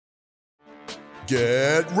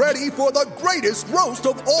Get ready for the greatest roast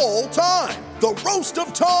of all time, the Roast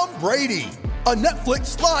of Tom Brady, a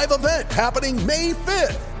Netflix live event happening May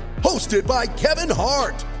 5th. Hosted by Kevin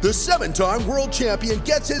Hart, the 7-time world champion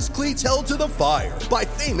gets his cleats held to the fire by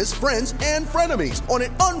famous friends and frenemies on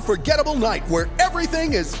an unforgettable night where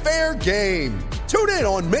everything is fair game. Tune in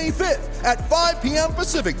on May 5th at 5 p.m.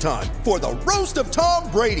 Pacific time for the Roast of Tom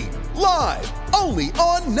Brady, live only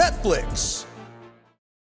on Netflix.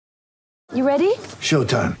 You ready?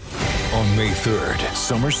 Showtime. On May 3rd,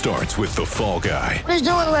 summer starts with The Fall Guy. Let's do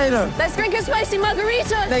it later. Let's drink a spicy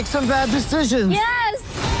margarita. Make some bad decisions. Yes!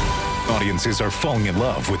 Audiences are falling in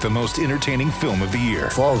love with the most entertaining film of the year.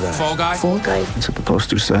 Fall Guy. Fall Guy? Fall Guy. That's what the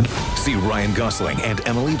poster said. See Ryan Gosling and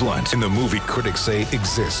Emily Blunt in the movie critics say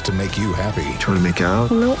exists to make you happy. Trying to make it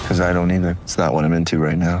out? Nope. Because I don't either. It's not what I'm into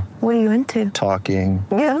right now. What are you into? Talking.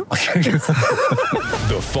 Yeah.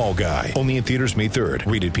 The Fall Guy. Only in theaters May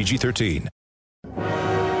 3rd. Rated PG-13.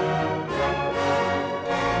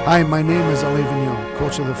 Hi, my name is Ali Vigneault,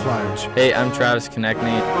 coach of the Flyers. Hey, I'm Travis Konechny.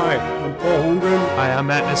 Hi, I'm Paul Holmgren. Hi, I'm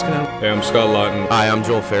Matt Niskanen. Hey, I'm Scott Lawton. Hi, I'm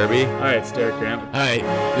Joel Farabee. Hi, it's Derek Grant. Hi,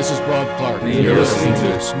 this is Bob Clark. And you're listening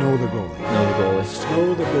to Snow the Goalie. Snow the Goalie.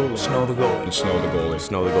 Snow the goalie. Snow the Goalie. Snow the goalie.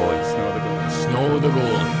 Snow the Goalie. Snow the goalie. Snow the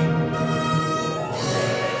Goalie.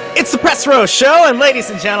 It's the Press Row Show, and ladies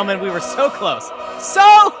and gentlemen, we were so close,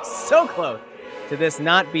 so close to this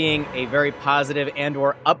not being a very positive and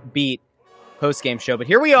or upbeat post-game show. But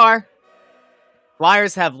here we are.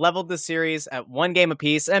 Flyers have leveled the series at 1 game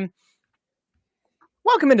apiece, and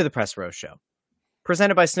welcome into the Press Row Show.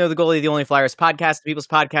 Presented by Snow the Goalie, the only Flyers podcast, the People's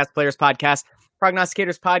Podcast, Players Podcast,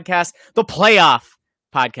 Prognosticators Podcast, the Playoff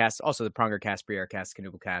Podcast, also the Pronger Cast, Briere Cast,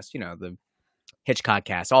 Canoodle Cast, the Hitchcock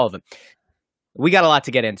Cast, all of them. We got a lot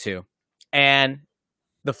to get into, and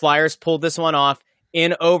the Flyers pulled this one off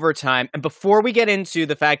in overtime. And before we get into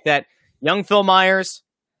the fact that young Phil Myers,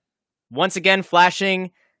 once again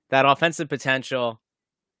flashing that offensive potential,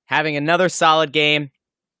 having another solid game,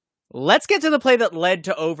 let's get to the play that led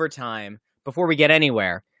to overtime before we get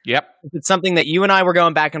anywhere. Yep. It's something that you and I were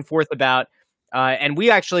going back and forth about, and we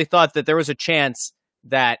actually thought that there was a chance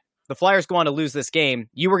that the Flyers go on to lose this game.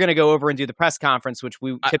 You were going to go over and do the press conference, which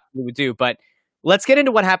we typically would do, but let's get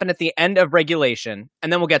into what happened at the end of regulation,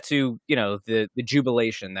 and then we'll get to, the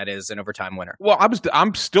jubilation that is an overtime winner. Well,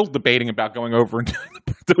 I'm still debating about going over and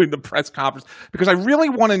doing the press conference because I really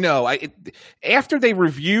want to know. After they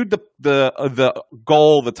reviewed the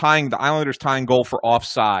goal, the Islanders tying goal for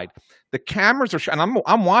offside, the cameras are and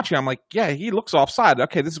I'm watching. I'm like, yeah, he looks offside.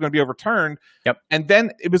 Okay, this is going to be overturned. Yep. And then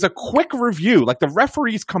it was a quick review. Like the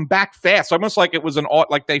referees come back fast, almost like it was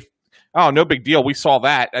oh, no big deal. We saw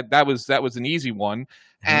that. That was an easy one.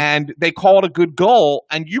 Mm-hmm. And they called a good goal.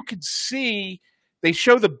 And you could see they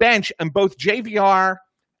show the bench, and both JVR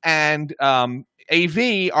and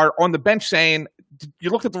AV are on the bench saying, did you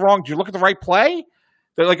look at the right play?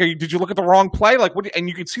 They're like, did you look at the wrong play? Like, what? And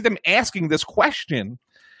you could see them asking this question.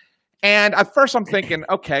 And at first I'm thinking,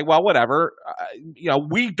 okay, well, whatever.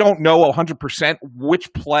 We don't know 100%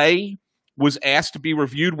 which play was asked to be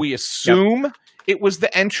reviewed. We assume it was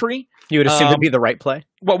the entry. You would assume it'd be the right play?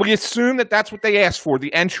 Well, we assume that's what they asked for,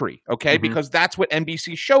 the entry, okay? Mm-hmm. Because that's what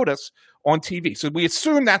NBC showed us on TV. So we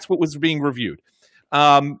assume that's what was being reviewed.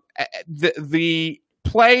 The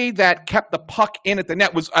play that kept the puck in at the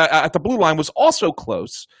net was at the blue line was also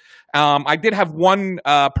close. I did have one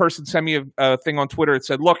person send me a thing on Twitter that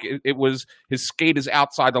said, look, it was his skate is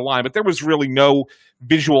outside the line, but there was really no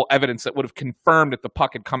visual evidence that would have confirmed that the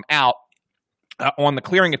puck had come out on the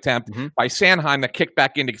clearing attempt by Sanheim that kicked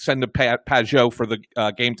back in to send to Pajot for the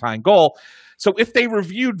game-tying goal. So if they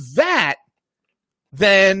reviewed that,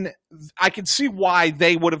 then I could see why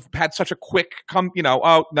they would have had such a quick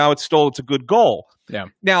oh, no, it's a good goal. Yeah.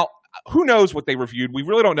 Now, who knows what they reviewed? We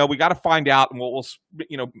really don't know. We got to find out, and we'll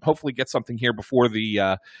hopefully get something here before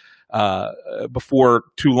before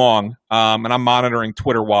too long. And I'm monitoring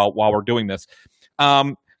Twitter while we're doing this.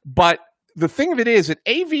 But the thing of it is that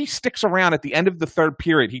AV sticks around at the end of the third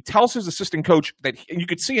period. He tells his assistant coach and you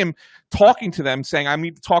could see him talking to them, saying, I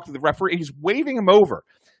need to talk to the referee. He's waving him over.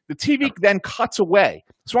 The TV then cuts away.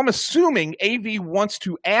 So I'm assuming AV wants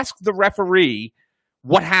to ask the referee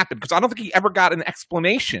what happened, because I don't think he ever got an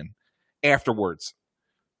explanation afterwards.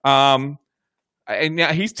 And now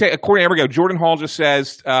according to Jordan Hall just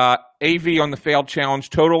says, AV on the failed challenge,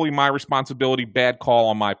 totally my responsibility, bad call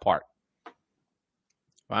on my part.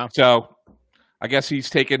 Wow. So I guess he's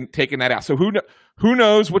taken that out. So who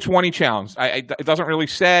knows which one he challenged? It doesn't really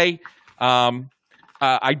say.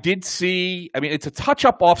 I did see. I mean, it's a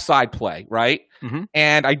touch-up offside play, right? Mm-hmm.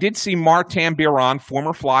 And I did see Martin Biron,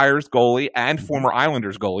 former Flyers goalie and former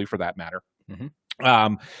Islanders goalie, for that matter,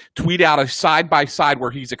 tweet out a side-by-side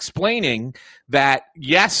where he's explaining that,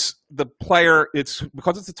 yes, the player, it's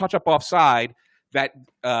because it's a touch-up offside, that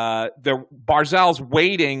the Barzal's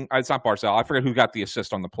waiting. It's not Barzal. I forget who got the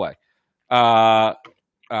assist on the play.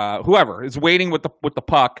 Whoever is waiting with the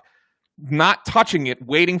puck, not touching it,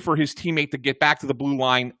 waiting for his teammate to get back to the blue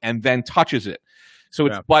line and then touches it. So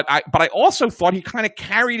it's, but I also thought he kind of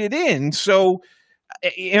carried it in. So,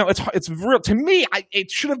 it's real to me. It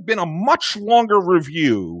should have been a much longer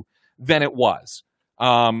review than it was.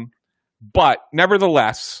 But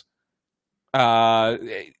nevertheless,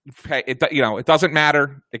 it doesn't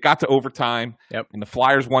matter. It got to overtime, and the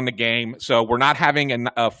Flyers won the game. So we're not having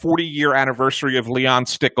a 40-year anniversary of Leon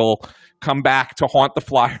Stickle come back to haunt the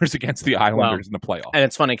Flyers against the Islanders in the playoffs. And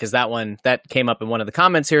it's funny because that came up in one of the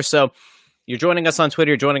comments here. So you're joining us on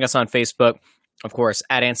Twitter, you're joining us on Facebook, of course,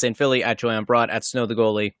 at AnseinPhilly, at Joy on Broad, at Snow the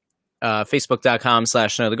Goalie,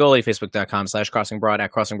 Facebook.com/Snow the Goalie, Facebook.com/CrossingBroad,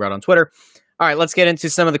 at CrossingBroad on Twitter. All right, let's get into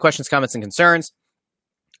some of the questions, comments, and concerns.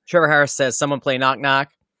 Trevor Harris says, someone play knock knock.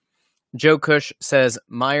 Joe Cush says,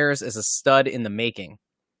 Myers is a stud in the making.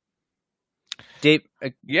 Dave?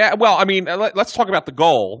 Yeah, well, I mean, let's talk about the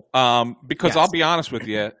goal, because I'll be honest with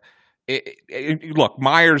you. Look,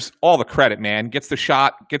 Myers, all the credit, man. Gets the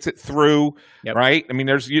shot, gets it through, right? I mean,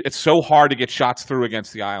 it's so hard to get shots through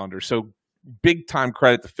against the Islanders. So big time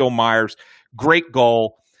credit to Phil Myers. Great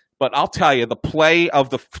goal. But I'll tell you, the play of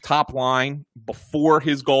the top line before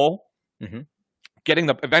his goal,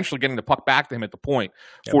 eventually getting the puck back to him at the point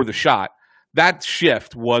for the shot, that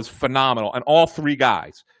shift was phenomenal. And all three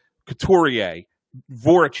guys, Couturier,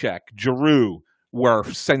 Voracek, Giroux, were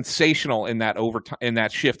sensational in that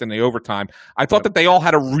shift in the overtime. I thought that they all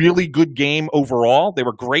had a really good game overall. They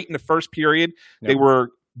were great in the first period. They were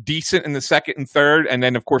decent in the second and third, and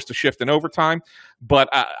then, of course, the shift in overtime. But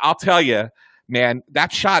I'll tell you, man,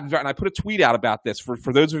 that shot, and I put a tweet out about this for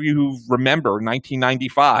those of you who remember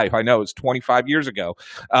 1995. I know it's 25 years ago,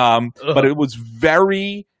 but it was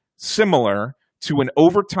very similar to an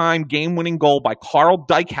overtime game-winning goal by Carl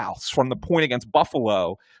Dykhouse from the point against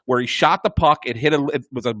Buffalo, where he shot the puck. It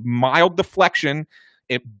was a mild deflection.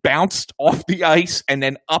 It bounced off the ice and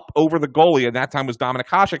then up over the goalie, and that time was Dominik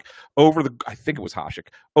Hasek over the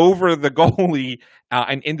goalie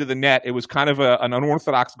and into the net. It was kind of an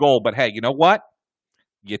unorthodox goal, but hey, you know what?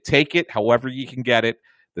 You take it however you can get it.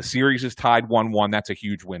 The series is tied 1-1. That's a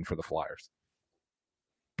huge win for the Flyers.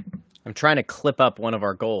 I'm trying to clip up one of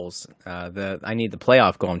our goals. I need the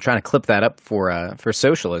playoff goal. I'm trying to clip that up for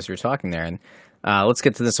social as you're talking there. And let's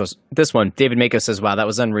get to this one. David Mako says, wow, that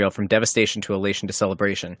was unreal. From devastation to elation to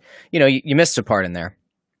celebration. You missed a part in there.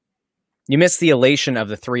 You missed the elation of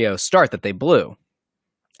the 3-0 start that they blew.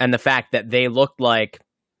 And the fact that they looked like,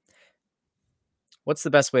 what's the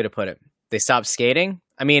best way to put it? They stopped skating.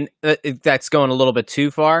 I mean, that's going a little bit too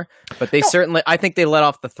far, but I think they let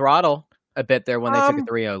off the throttle a bit there when they took a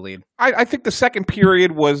 3-0 lead. I think the second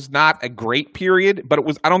period was not a great period, but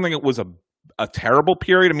I don't think it was a terrible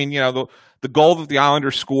period. I mean, the goal that the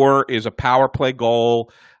Islanders score is a power play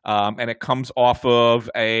goal, and it comes off of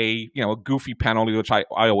a goofy penalty, which I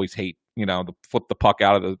always hate. To flip the puck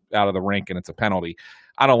out of the rink and it's a penalty.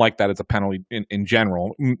 I don't like that it's a penalty in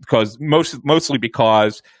general, because mostly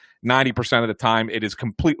because 90% of the time it is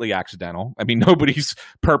completely accidental. I mean, nobody's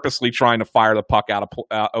purposely trying to fire the puck out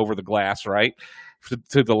over the glass, right,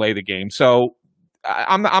 to delay the game. So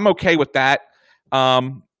I'm okay with that.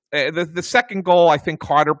 The second goal, I think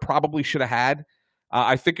Carter probably should have had.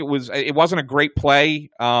 I think it wasn't a great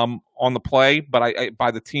play on the play, but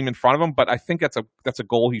by the team in front of him. But I think that's a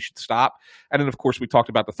goal he should stop. And then, of course, we talked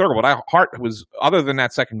about the third goal. But Hart was, other than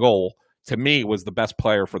that second goal, to me, was the best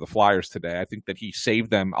player for the Flyers today. I think that he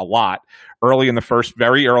saved them a lot very early in the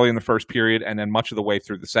first period, and then much of the way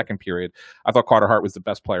through the second period. I thought Carter Hart was the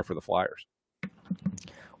best player for the Flyers.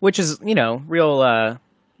 Which is, real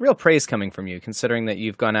praise coming from you, considering that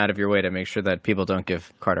you've gone out of your way to make sure that people don't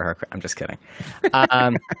give Carter Hart. I'm just kidding.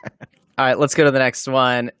 All right, let's go to the next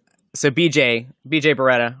one. So BJ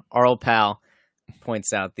Beretta, our old pal,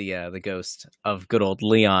 points out the ghost of good old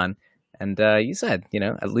Leon. And you said,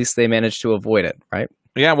 at least they managed to avoid it, right?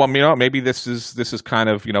 Yeah, well, maybe this is kind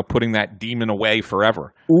of, putting that demon away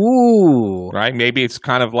forever. Ooh. Right? Maybe it's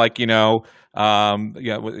kind of like, the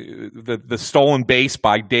stolen base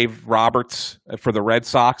by Dave Roberts for the Red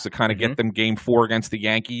Sox to kind of get them Game 4 against the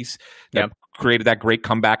Yankees that created that great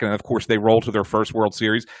comeback. And then, of course, they rolled to their first World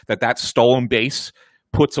Series. That stolen base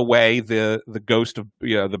puts away the ghost of,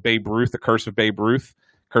 the Babe Ruth, the curse of Babe Ruth,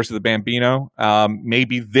 curse of the Bambino.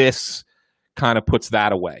 Maybe this kind of puts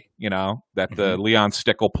that away, that the Leon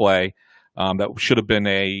Stickle play that should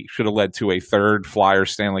have led to a third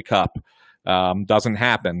Flyers Stanley Cup Doesn't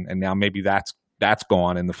happen, and now maybe that's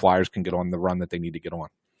gone, and the Flyers can get on the run that they need to get on.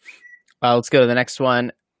 Let's go to the next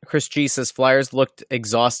one. Chris G says Flyers looked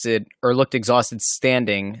exhausted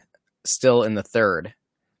standing still in the third.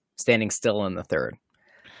 They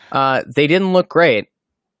didn't look great.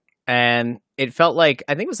 And it felt like,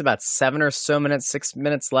 I think it was about 6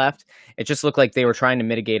 minutes left. It just looked like they were trying to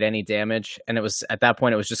mitigate any damage. And it was, at that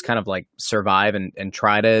point, it was just kind of like survive and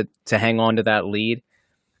try to hang on to that lead.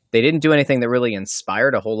 They didn't do anything that really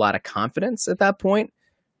inspired a whole lot of confidence at that point.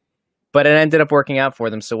 But it ended up working out for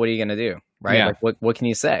them. So what are you going to do? Right? Yeah. Like, what can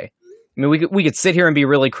you say? I mean, we could sit here and be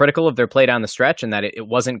really critical of their play down the stretch and that it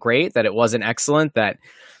wasn't great, that it wasn't excellent, that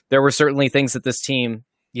there were certainly things that this team,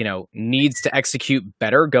 needs to execute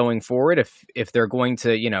better going forward if they're going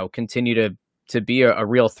to, continue to be a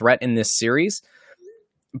real threat in this series.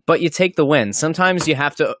 But you take the win. Sometimes you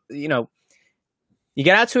have to, you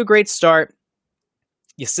get out to a great start,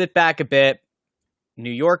 you sit back a bit.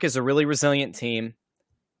 New York is a really resilient team.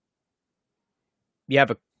 You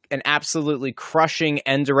have an absolutely crushing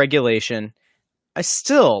end to regulation.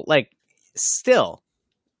 Still, the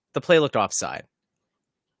play looked offside.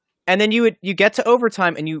 And then you get to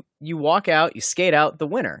overtime and you walk out, you skate out the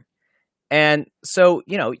winner. And so,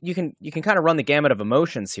 you can kind of run the gamut of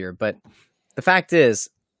emotions here, but the fact is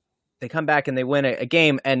they come back and they win a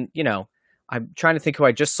game. And, I'm trying to think who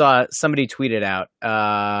I just saw. Somebody tweeted out.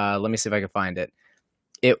 Let me see if I can find it.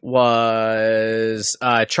 It was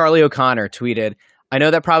Charlie O'Connor tweeted, "I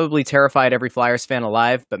know that probably terrified every Flyers fan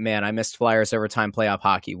alive, but man, I missed Flyers overtime playoff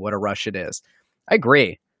hockey. What a rush it is." I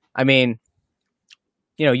agree. I mean,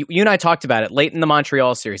 you and I talked about it late in the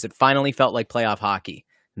Montreal series. It finally felt like playoff hockey.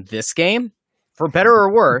 This game, for better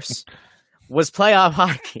or worse, was playoff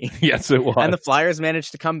hockey. Yes, it was. And the Flyers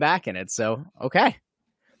managed to come back in it. So, okay.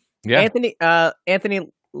 Yeah. Anthony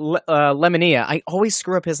Lemania, I always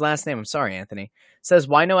screw up his last name. I'm sorry, Anthony. Says,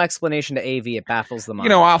 why no explanation to AV? It baffles the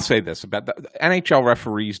mind. I'll say this about the NHL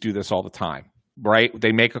referees do this all the time, right?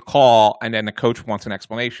 They make a call and then the coach wants an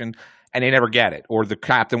explanation and they never get it. Or the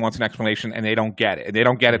captain wants an explanation and they don't get it. And they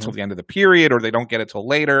don't get it till the end of the period or they don't get it till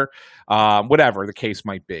later, whatever the case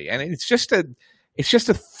might be. And it's just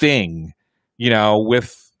a thing,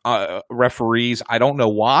 with referees. I don't know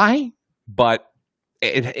why, but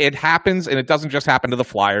it happens, and it doesn't just happen to the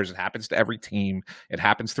Flyers. It happens to every team. It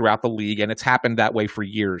happens throughout the league, and it's happened that way for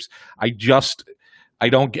years. I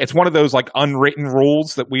don't. It's one of those like unwritten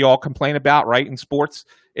rules that we all complain about, right? In sports,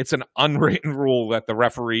 it's an unwritten rule that the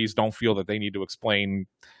referees don't feel that they need to explain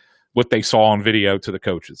what they saw on video to the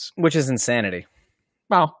coaches, which is insanity.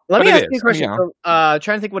 Well, let me ask you a question. Trying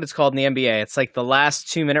to think what it's called in the NBA. It's like the last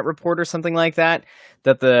 2-minute report or something like that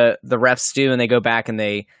the refs do, and they go back and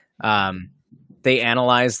they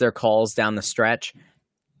analyze their calls down the stretch.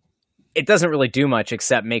 It doesn't really do much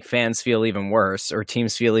except make fans feel even worse or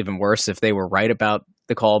teams feel even worse if they were right about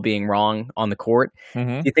the call being wrong on the court.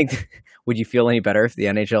 Mm-hmm. You think, would you feel any better if the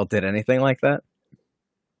NHL did anything like that?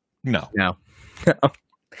 No. All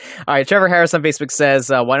right. Trevor Harris on Facebook says,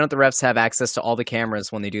 why don't the refs have access to all the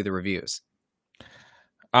cameras when they do the reviews?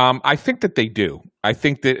 I think that they do. I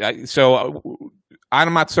think that, so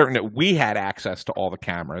I'm not certain that we had access to all the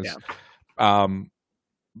cameras. Yeah.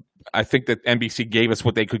 I think that NBC gave us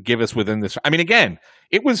what they could give us within this. I mean, again,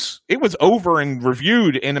 it was over and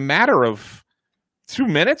reviewed in a matter of 2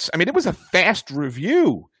 minutes. I mean, it was a fast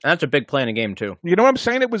review. That's a big play in a game too. You know what I'm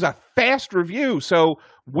saying? It was a fast review. So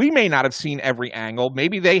we may not have seen every angle.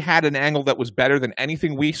 Maybe they had an angle that was better than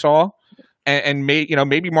anything we saw. And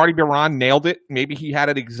maybe Marty Biron nailed it. Maybe he had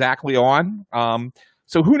it exactly on.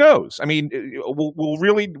 So who knows? I mean, we'll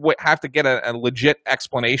really have to get a legit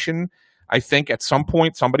explanation. I think at some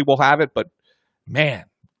point somebody will have it, but man,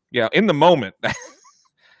 in the moment,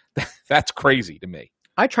 that's crazy to me.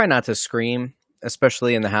 I try not to scream,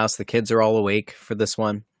 especially in the house. The kids are all awake for this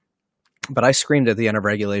one, but I screamed at the end of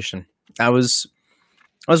regulation. I was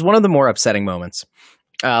one of the more upsetting moments.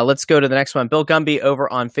 Let's go to the next one. Bill Gumby over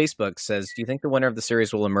on Facebook says, do you think the winner of the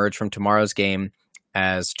series will emerge from tomorrow's game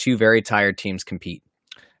as two very tired teams compete?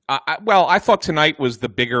 I thought tonight was the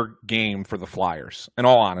bigger game for the Flyers, in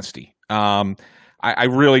all honesty. I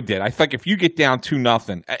really did. I think if you get down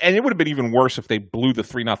 2-0, and it would have been even worse if they blew the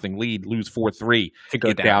 3-0 lead, lose 4-3 to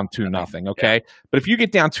get down 2-0. Okay. Yeah. But if you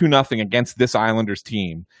get down 2-0 against this Islanders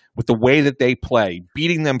team with the way that they play,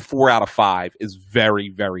 beating them 4 out of 5 is very,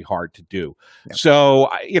 very hard to do. Yeah. So,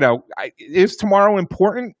 is tomorrow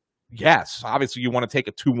important? Yes. Obviously you want to take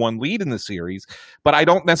a 2-1 lead in the series, but I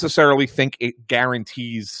don't necessarily think it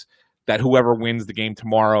guarantees that whoever wins the game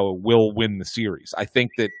tomorrow will win the series. I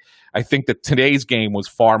think that today's game was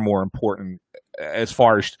far more important as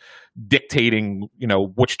far as dictating,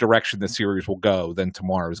 which direction the series will go than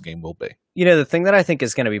tomorrow's game will be. The thing that I think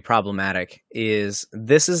is going to be problematic is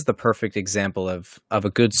this is the perfect example of a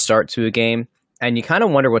good start to a game, and you kind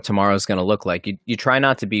of wonder what tomorrow's going to look like. You try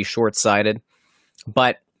not to be short-sighted,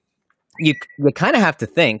 but you kind of have to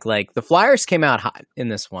think, like, the Flyers came out hot in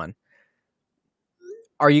this one.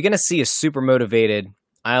 Are you going to see a super motivated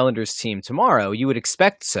Islanders team tomorrow? You would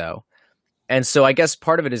expect so. And so I guess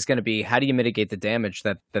part of it is going to be, how do you mitigate the damage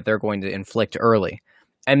that they're going to inflict early?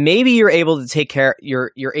 And maybe you're able to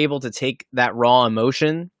you're able to take that raw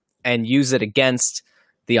emotion and use it against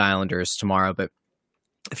the Islanders tomorrow. But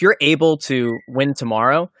if you're able to win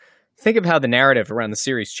tomorrow, think of how the narrative around the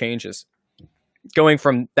series changes. Going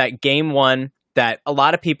from that game one that a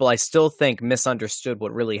lot of people, I still think, misunderstood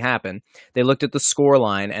what really happened. They looked at the score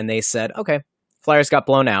line and they said, okay, Flyers got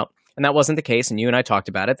blown out. And that wasn't the case. And you and I talked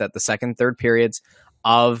about it, that the second, third periods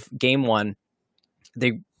of game one,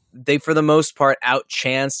 they for the most part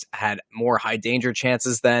outchanced, had more high danger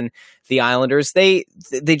chances than the Islanders. They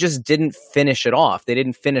just didn't finish it off. They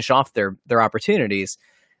didn't finish off their opportunities.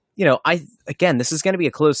 Again, this is going to be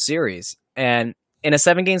a close series, and in a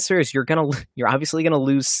 7-game series, you're obviously gonna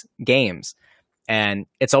lose games. And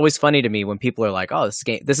it's always funny to me when people are like, "Oh,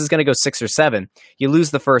 this is going to go 6 or 7." You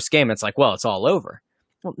lose the first game, it's like, well, it's all over.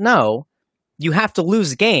 Well, no, you have to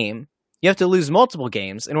lose a game. You have to lose multiple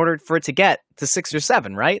games in order for it to get to 6 or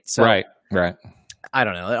 7, right? So, right. I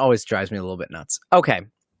don't know. It always drives me a little bit nuts. Okay.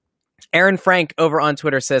 Aaron Frank over on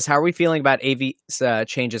Twitter says, how are we feeling about AV's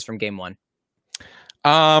changes from game one?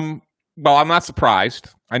 Well, I'm not surprised.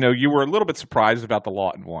 I know you were a little bit surprised about the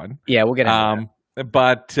Lawton one. Yeah, we'll get into that.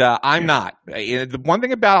 But I'm not. The one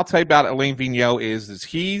thing I'll tell you about Alain Vigneault is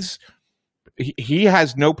he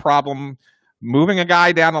has no problem moving a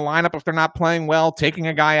guy down the lineup if they're not playing well, taking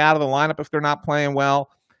a guy out of the lineup if they're not playing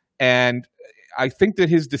well. And I think that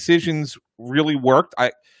his decisions really worked.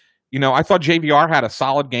 I thought JVR had a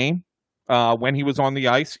solid game when he was on the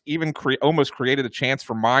ice, even almost created a chance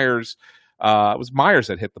for Myers. It was Myers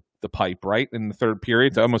that hit the pipe, right, in the third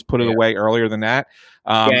period to almost put it away earlier than that.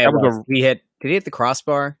 Did he hit the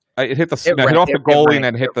crossbar? It hit hit off the goalie and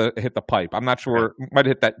then hit the pipe. I'm not sure. It might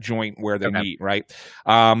have hit that joint where they meet, right?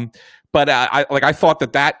 But I thought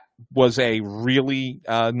that was a really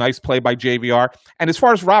nice play by JVR. And as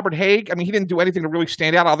far as Robert Haig, I mean, he didn't do anything to really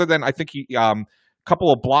stand out other than I think he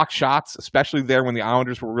couple of block shots, especially there when the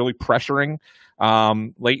Islanders were really pressuring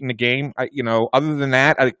late in the game. Other than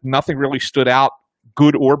that, nothing really stood out,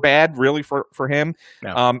 good or bad, really for him.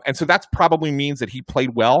 No. And so that probably means that he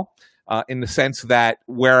played well in the sense that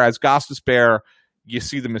whereas Gostisbehere, you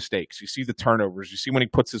see the mistakes, you see the turnovers, you see when he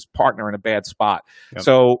puts his partner in a bad spot. Yep.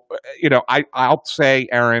 So, I'll say,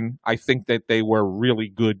 Aaron, I think that they were really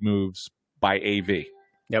good moves by AV.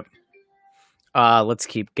 Yep. Let's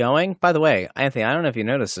keep going. By the way, Anthony, I don't know if you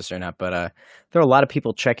noticed this or not, but there are a lot of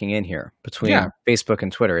people checking in here between Facebook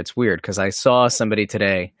and Twitter. It's weird because I saw somebody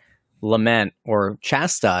today lament or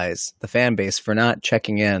chastise the fan base for not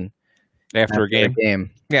checking in after a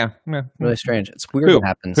game. Yeah. Really strange. It's weird what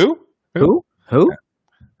happens.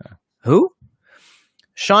 Who?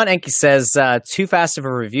 Sean Enke says, too fast of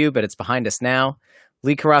a review, but it's behind us now.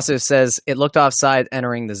 Lee Carasso says, it looked offside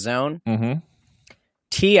entering the zone. Mm-hmm.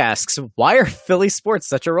 T asks, why are Philly sports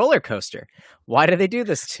such a roller coaster? Why do they do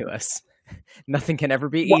this to us? Nothing can ever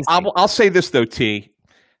be easy. I'll say this, though, T.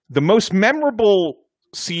 The most memorable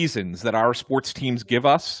seasons that our sports teams give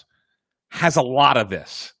us has a lot of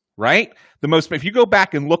this, right? If you go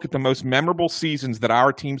back and look at the most memorable seasons that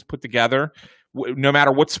our teams put together, no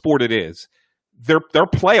matter what sport it is, their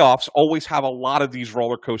playoffs always have a lot of these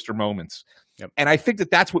roller coaster moments. Yep. And I think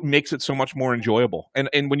that's what makes it so much more enjoyable. And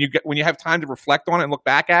when you have time to reflect on it and look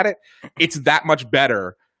back at it, it's that much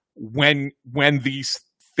better when these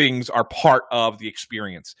things are part of the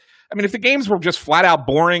experience. I mean, if the games were just flat out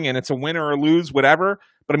boring and it's a win or a lose, whatever.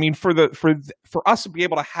 But I mean, for us to be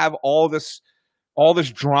able to have all this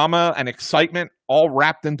drama and excitement all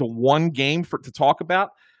wrapped into one game to talk about,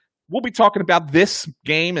 we'll be talking about this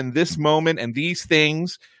game and this moment and these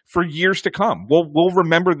things for years to come. We'll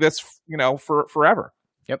remember this, for forever.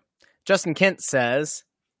 Yep. Justin Kent says,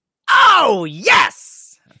 "Oh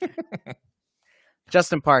yes."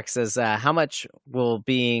 Justin Park says, "How much will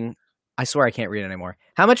being?" I swear I can't read anymore.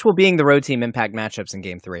 How much will being the road team impact matchups in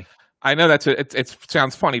Game 3? I know it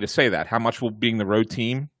sounds funny to say that. How much will being the road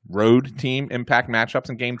team impact matchups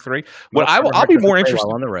in Game 3? Well, I'll be more interested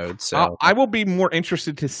on the road. So I will be more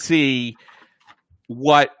interested to see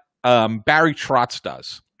what Barry Trotz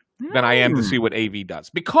does than I am to see what AV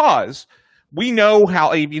does, because we know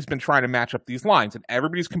how AV's been trying to match up these lines, and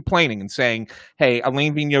everybody's complaining and saying, hey,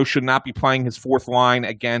 Alain Vigneault should not be playing his fourth line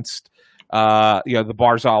against the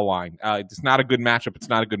Barzal line. It's not a good matchup. It's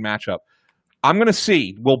not a good matchup. I'm going to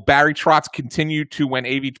see, will Barry Trotz continue to, when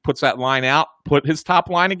AV puts that line out, put his top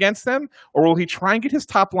line against them, or will he try and get his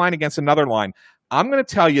top line against another line? I'm going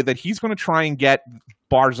to tell you that he's going to try and get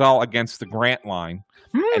Barzal against the Grant line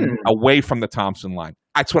and away from the Thompson line.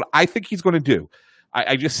 That's what I think he's going to do.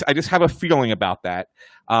 I just have a feeling about that.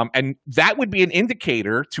 And that would be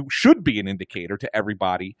should be an indicator to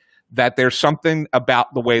everybody that there's something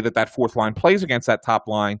about the way that fourth line plays against that top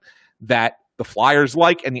line that the Flyers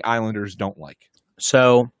like and the Islanders don't like.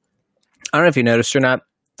 So I don't know if you noticed or not.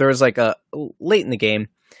 There was like late in the game,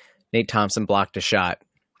 Nate Thompson blocked a shot.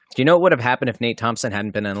 Do you know what would have happened if Nate Thompson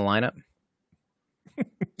hadn't been in the lineup?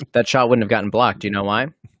 That shot wouldn't have gotten blocked. Do you know why?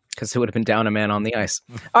 Because it would have been down a man on the ice.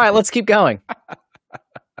 All right, let's keep going.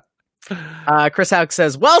 Chris Houck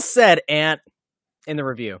says, well said, Ant, in the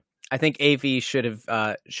review. I think AV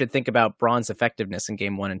should think about Braun's effectiveness in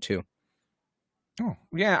game 1 and 2. Oh,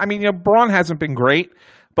 yeah. I mean, Braun hasn't been great,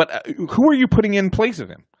 but who are you putting in place of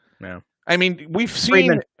him? No. I mean, we've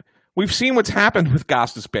seen what's happened with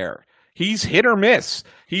Gostisbehere. He's hit or miss.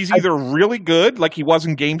 He's either really good, like he was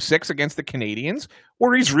in Game 6 against the Canadiens,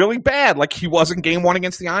 or he's really bad, like he was in Game 1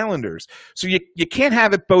 against the Islanders. So you can't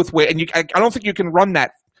have it both ways, and I don't think you can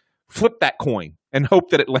flip that coin and hope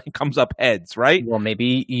that it comes up heads, right? Well,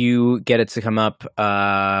 maybe you get it to come up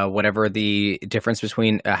whatever the difference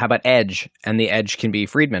between, how about edge? And the edge can be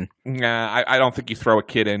Friedman. Nah, I don't think you throw a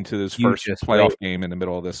kid into this first playoff game in the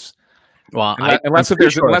middle of this. Well, unless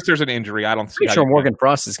there's an injury, I don't see. I'm sure Morgan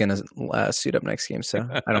Frost is going to suit up next game, so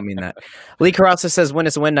I don't mean that. Lee Carrozza says, "Win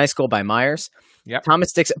is a win." Nice goal by Myers. Yep.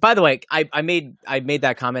 Thomas Dixon. By the way, I made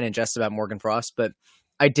that comment in jest about Morgan Frost, but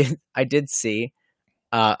I did see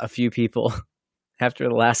a few people after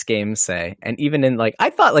the last game say, and even in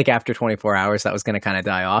I thought after 24 hours that was going to kind of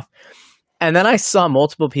die off, and then I saw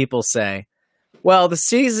multiple people say, well, the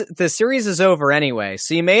series is over anyway,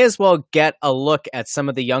 so you may as well get a look at some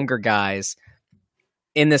of the younger guys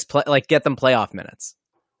in this play, get them playoff minutes.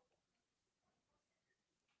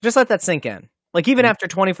 Just let that sink in. Even after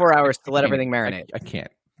 24 hours to let everything marinate. I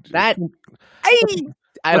can't. Let's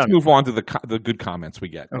move on to the good comments we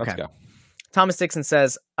get. Okay. Let's go. Thomas Dixon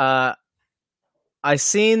says, I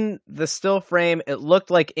seen the still frame. It looked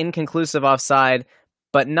like inconclusive offside,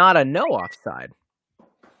 but not a no offside.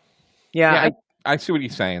 Yeah, I see what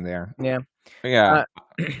he's saying there. Yeah.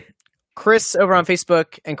 Chris over on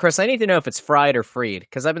Facebook, and Chris, I need to know if it's Fried or Freed,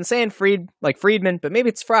 because I've been saying Freed, like Friedman, but maybe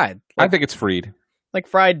it's Fried. I think it's Freed. Like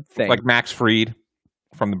Fried thing. Like Max Fried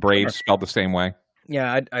from the Braves, spelled the same way.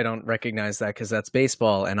 Yeah, I don't recognize that because that's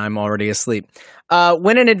baseball, and I'm already asleep.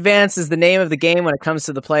 Win in advance is the name of the game when it comes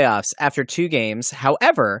to the playoffs after 2 games.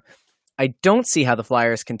 However, I don't see how the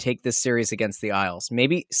Flyers can take this series against the Isles.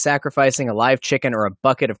 Maybe sacrificing a live chicken or a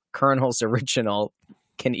bucket of Kernhol's Original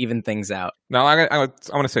can even things out. No, I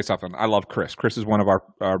want to say something. I love Chris. Chris is one of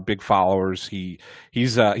our big followers. He's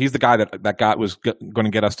the guy that was going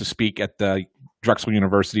to get us to speak at the Drexel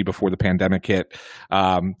University before the pandemic hit.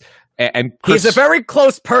 And Chris, he's a very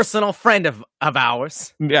close personal friend of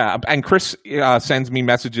ours. Yeah, and Chris sends me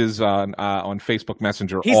messages on Facebook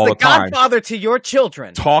Messenger all the time. He's the godfather to your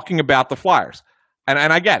children. Talking about the Flyers.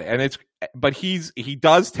 And I get it. But he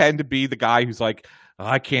does tend to be the guy who's like, oh,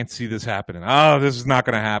 I can't see this happening. Oh, this is not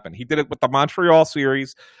going to happen. He did it with the Montreal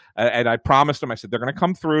series, and I promised him, I said, they're going to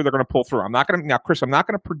come through, they're going to pull through. Chris, I'm not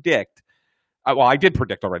going to predict. Well, I did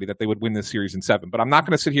predict already that they would win this series in 7, but I'm not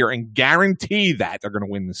going to sit here and guarantee that they're going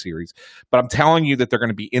to win the series. But I'm telling you that they're going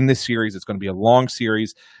to be in this series. It's going to be a long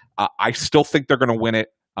series. I still think they're going to win it.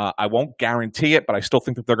 I won't guarantee it, but I still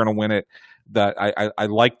think that they're going to win it. I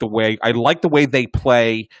like the way they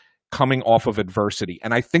play coming off of adversity,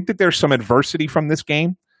 and I think that there's some adversity from this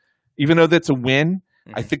game, even though that's a win.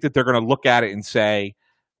 Mm-hmm. I think that they're going to look at it and say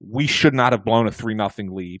we should not have blown a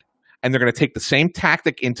 3-0 lead. And they're going to take the same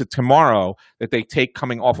tactic into tomorrow that they take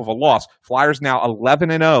coming off of a loss. Flyers now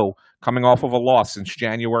 11-0 coming off of a loss since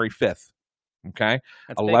January 5th. Okay?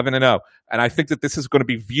 11-0. And I think that this is going to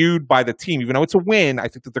be viewed by the team. Even though it's a win, I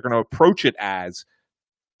think that they're going to approach it as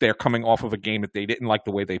they're coming off of a game that they didn't like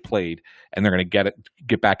the way they played, and they're going to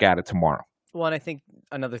get back at it tomorrow. Well, and I think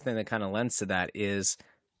another thing that kind of lends to that is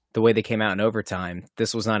the way they came out in overtime.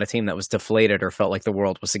 This was not a team that was deflated or felt like the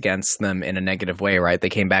world was against them in a negative way, right? They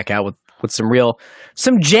came back out with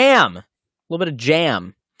some jam, a little bit of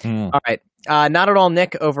jam. All right. Not at all.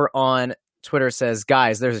 Nick over on Twitter says,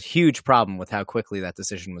 guys, there's a huge problem with how quickly that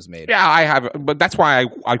decision was made. Yeah, I have, but that's why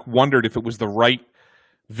I wondered if it was the right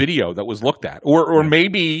video that was looked at, or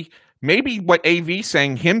maybe maybe what AV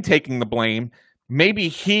saying, him taking the blame, maybe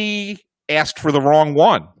he asked for the wrong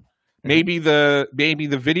one. Maybe the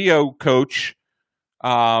video coach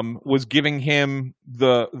was giving him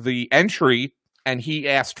the entry, and he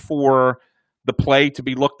asked for the play to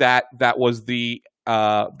be looked at. That was the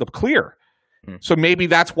clear. So maybe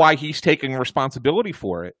that's why he's taking responsibility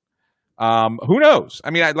for it. Who knows? I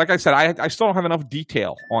mean, like I said, I still don't have enough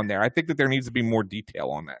detail on there. I think that there needs to be more detail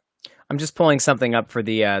on that. I'm just pulling something up for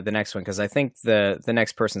the next one because I think the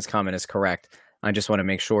next person's comment is correct. I just want to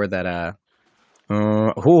make sure that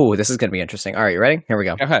this is going to be interesting. All right, you ready? Here we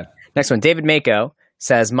go. Go ahead. Next one. David Mako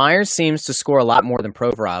says Myers seems to score a lot more than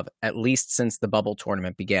Provorov, at least since the bubble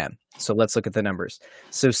tournament began. So let's look at the numbers.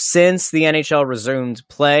 So since the NHL resumed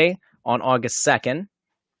play on August 2nd,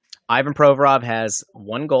 Ivan Provorov has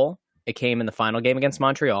 1 goal. It came in the final game against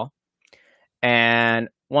Montreal. And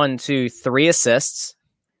 3 assists,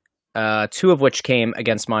 2 of which came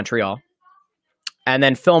against Montreal. And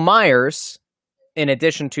then Phil Myers, in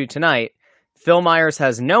addition to tonight, Phil Myers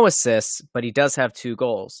has no assists, but he does have 2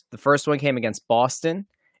 goals. The first one came against Boston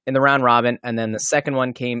in the round robin, and then the second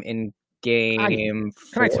one came in game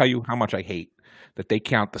 4. Can I tell you how much I hate that they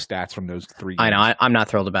count the stats from those 3 games? I know. I'm not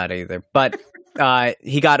thrilled about it either. But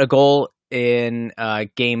he got a goal in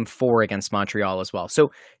game 4 against Montreal as well.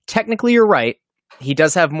 So technically you're right. He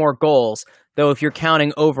does have more goals, though if you're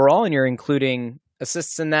counting overall and you're including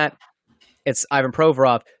assists in that, it's Ivan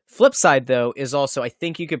Provorov. Flip side, though, is also I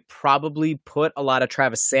think you could probably put a lot of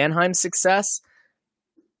Travis Sanheim's success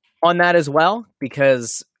on that as well,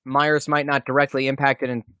 because Myers might not directly impact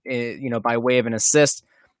it by way of an assist,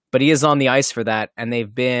 but he is on the ice for that, and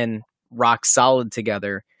they've been rock solid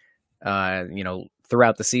together,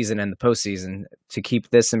 throughout the season and the postseason. To keep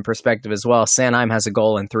this in perspective as well, Sanheim has a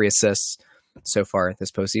goal and 3 assists so far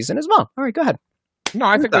this postseason as well. All right, go ahead. No,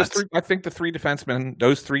 I think those 3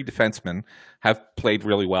 defensemen have played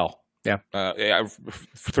really well. Yeah,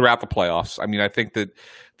 throughout the playoffs. I mean, I think that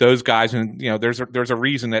those guys, and there's a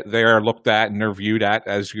reason that they're looked at and they're viewed at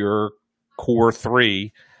as your core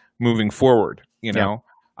 3 moving forward.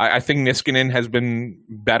 I think Niskanen has been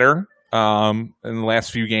better in the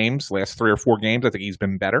last few games, last 3 or 4 games. I think he's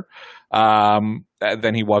been better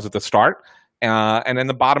than he was at the start. And then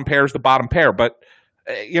the bottom pair is the bottom pair, but.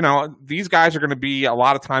 These guys are going to be a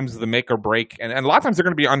lot of times the make or break, and a lot of times they're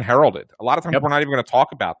going to be unheralded. A lot of times we're not even going to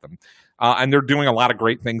talk about them, and they're doing a lot of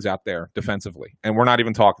great things out there defensively, and we're not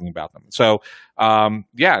even talking about them. So, I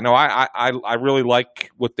really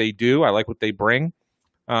like what they do. I like what they bring,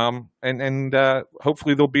 and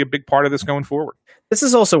hopefully they'll be a big part of this going forward. This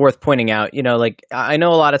is also worth pointing out. I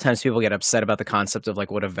know a lot of times people get upset about the concept of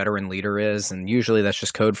what a veteran leader is, and usually that's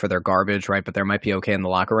just code for their garbage, right? But there might be okay in the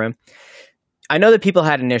locker room. I know that people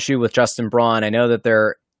had an issue with Justin Braun. I know that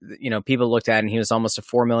people looked at it and he was almost a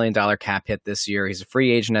 $4 million cap hit this year. He's a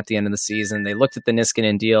free agent at the end of the season. They looked at the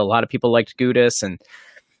Niskanen deal. A lot of people liked Gudas, and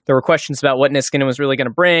there were questions about what Niskanen was really going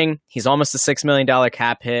to bring. He's almost a $6 million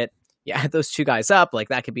cap hit. You add those 2 guys up,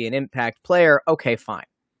 that could be an impact player. Okay, fine.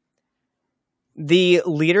 The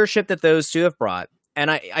leadership that those 2 have brought, and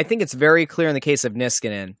I think it's very clear in the case of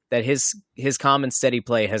Niskanen that his calm and steady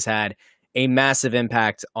play has had a massive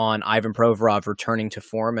impact on Ivan Provorov returning to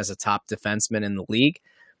form as a top defenseman in the league,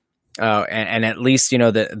 and at least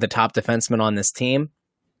the top defenseman on this team.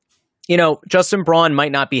 Justin Braun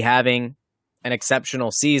might not be having an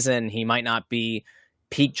exceptional season. He might not be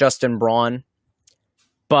peak Justin Braun,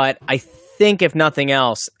 but I think if nothing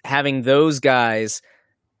else, having those guys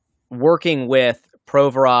working with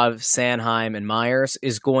Provorov, Sanheim, and Myers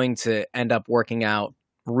is going to end up working out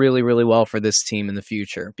really, really well for this team in the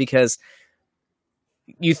future, because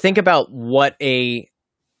you think about what a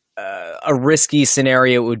risky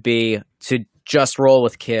scenario it would be to just roll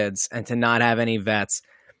with kids and to not have any vets.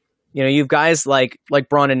 You've guys like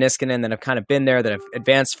Braun and Niskanen that have kind of been there, that have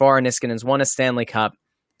advanced far. Niskanen's won a Stanley Cup.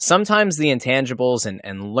 Sometimes the intangibles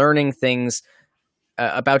and learning things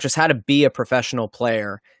about just how to be a professional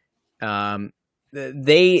player,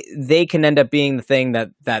 they can end up being the thing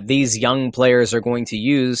that these young players are going to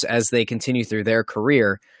use as they continue through their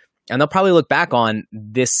career. And they'll probably look back on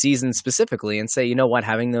this season specifically and say, you know what,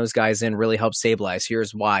 having those guys in really helped stabilize.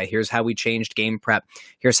 Here's why. Here's how we changed game prep.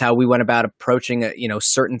 Here's how we went about approaching,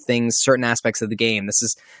 certain things, certain aspects of the game. This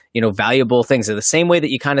is, valuable things. So the same way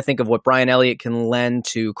that you kind of think of what Brian Elliott can lend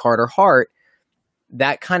to Carter Hart,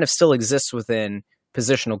 that kind of still exists within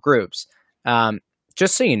positional groups.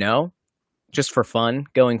 Just so you know, just for fun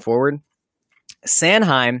going forward,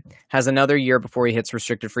 Sanheim has another year before he hits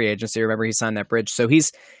restricted free agency. Remember, he signed that bridge. So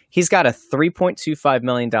he's got a $3.25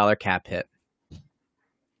 million cap hit.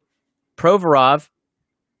 Provorov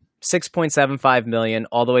 $6.75 million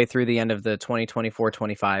all the way through the end of the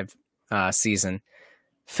 2024-25 season.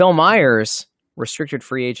 Phil Myers, restricted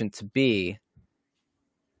free agent to be.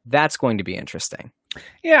 That's going to be interesting.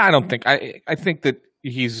 Yeah, I don't think I think that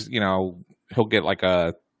he's, he'll get like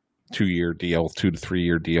a 2-year deal, 2 to 3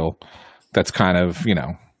 year deal. That's kind of,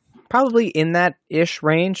 probably in that ish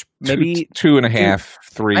range, maybe 2.5,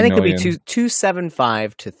 3 I think million. it'll be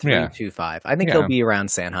 275 to 325. I think Yeah. they'll be around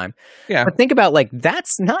Sanheim. Yeah. But think about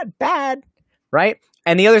that's not bad, right?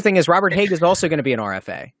 And the other thing is Robert Haig is also going to be an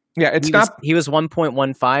RFA. Yeah, He was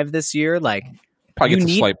 1.15 this year. Probably gets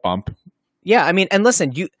a slight bump. Yeah, I mean, and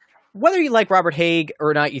listen, whether you like Robert Haig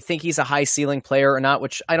or not, you think he's a high ceiling player or not,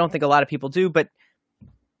 which I don't think a lot of people do, but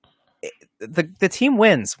the team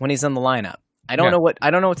wins when he's in the lineup. I don't know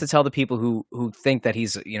what to tell the people who think that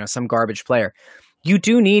he's some garbage player. You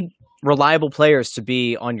do need reliable players to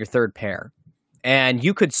be on your third pair, and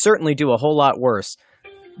you could certainly do a whole lot worse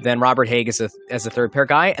than Robert Haig as a third pair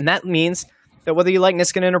guy, and that means that whether you like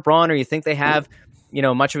Niskanen or Braun, or you think they have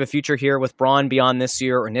much of a future here with Braun beyond this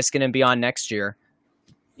year or Niskanen beyond next year,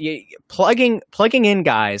 plugging in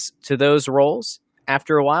guys to those roles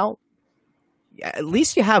after a while, at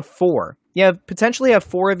least you have 4. You potentially have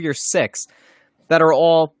 4 of your 6 that are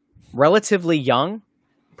all relatively young.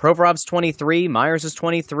 Provorov's 23, Myers is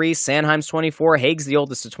 23, Sanheim's 24, Haig's the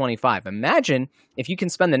oldest at 25. Imagine if you can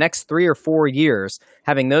spend the next 3 or 4 years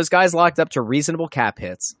having those guys locked up to reasonable cap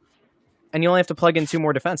hits, and you only have to plug in 2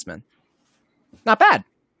 more defensemen. Not bad.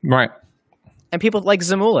 Right. And people like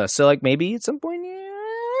Zamula, so maybe at some point,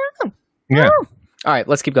 yeah. All right,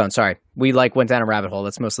 let's keep going. Sorry. We went down a rabbit hole.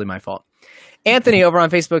 That's mostly my fault. Anthony over on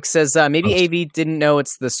Facebook says, maybe AV didn't know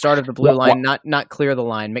it's the start of the blue line, not clear the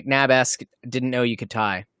line. McNabb-esque didn't know you could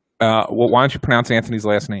tie. Well, why don't you pronounce Anthony's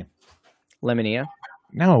last name? Lemania?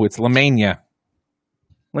 No, it's Lemania.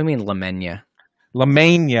 What do you mean Lemania?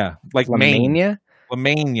 Lemania. Like Lemania?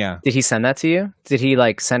 Lemania. Did he send that to you? Did he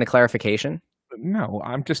send a clarification? No,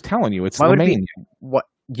 I'm just telling you. It's Why Lemania. What?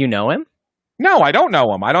 You know him? No, I don't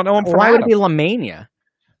know him. I don't know him from Why Adam. would it be Lemania?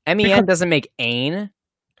 MEN doesn't make Ain.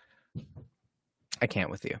 I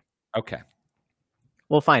can't with you. Okay.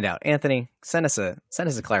 We'll find out. Anthony, send us a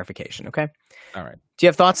clarification, okay? All right. Do you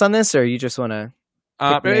have thoughts on this, or you just want to?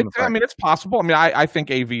 It's possible. I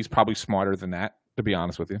think AV is probably smarter than that, to be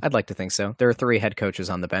honest with you. I'd like to think so. There are 3 head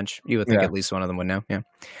coaches on the bench. You would think at least one of them would know. Yeah.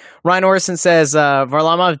 Ryan Orson says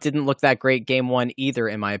Varlamov didn't look that great game 1 either,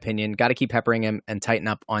 in my opinion. Got to keep peppering him and tighten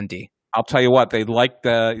up on D. I'll tell you what, they liked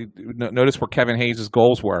notice where Kevin Hayes'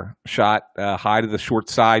 goals were shot high to the short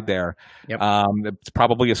side there. Yep. It's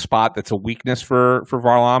probably a spot that's a weakness for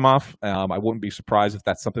Varlamov. I wouldn't be surprised if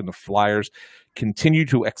that's something the Flyers continue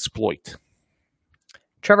to exploit.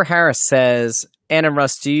 Trevor Harris says, Ann and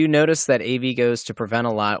Russ, do you notice that AV goes to prevent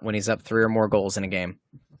a lot when he's up 3 or more goals in a game?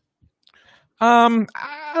 I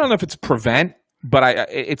don't know if it's prevent, but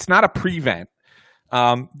it's not a prevent.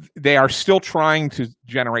 They are still trying to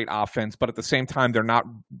generate offense, but at the same time, they're not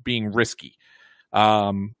being risky.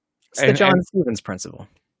 It's the John Stevens principle.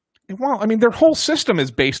 Well, I mean, their whole system is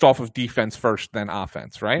based off of defense first, then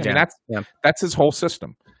offense, right? I mean, that's his whole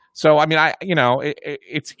system. So, I mean,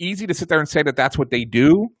 it's easy to sit there and say that that's what they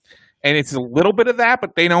do, and it's a little bit of that,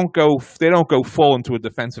 but they don't go full into a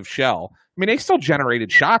defensive shell. I mean, they still generated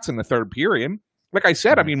shots in the third period. Like I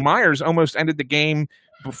said, I mean, Myers almost ended the game.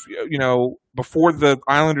 Before the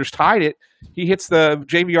Islanders tied it, he hits the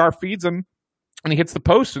JVR, feeds him, and he hits the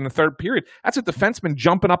post in the third period. That's a defenseman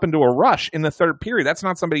jumping up into a rush in the third period. That's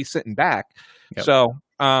not somebody sitting back. Yep. So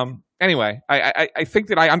anyway, I think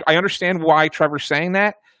that I understand why Trevor's saying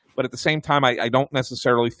that, but at the same time, I don't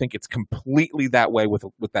necessarily think it's completely that way with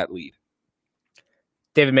that lead.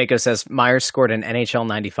 David Mako says Myers scored an NHL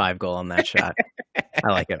 95 goal on that shot.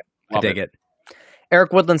 I like it. I dig it.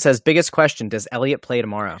 Eric Woodland says, biggest question, does Elliott play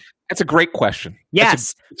tomorrow? That's a great question.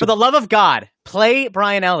 Yes. For the love of God, play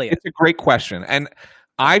Brian Elliott. It's a great question. And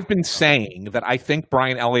I've been saying that I think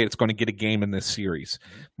Brian Elliott's going to get a game in this series.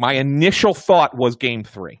 My initial thought was game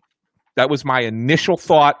 3. That was my initial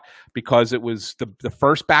thought because it was the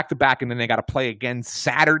first back-to-back, and then they got to play again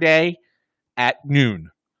Saturday at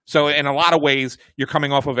noon. So in a lot of ways, you're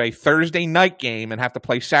coming off of a Thursday night game and have to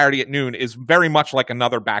play Saturday at noon is very much like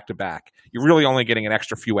another back-to-back. You're really only getting an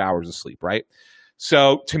extra few hours of sleep, right?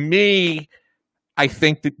 So to me, I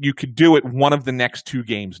think that you could do it one of the next 2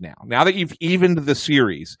 games now. Now that you've evened the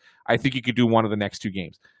series, I think you could do one of the next 2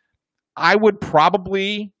 games. I would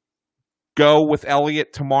probably go with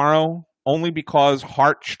Elliott tomorrow only because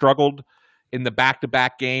Hart struggled in the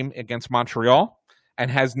back-to-back game against Montreal and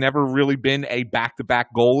has never really been a back-to-back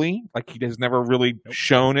goalie. Like, he has never really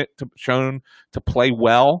shown to play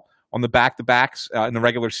well on the back-to-backs in the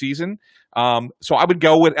regular season. So I would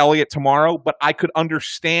go with Elliott tomorrow, but I could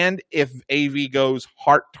understand if AV goes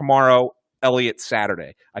Hart tomorrow, Elliott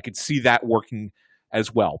Saturday. I could see that working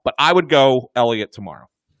as well. But I would go Elliott tomorrow.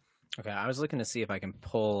 Okay, I was looking to see if I can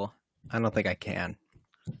pull. I don't think I can.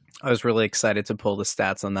 I was really excited to pull the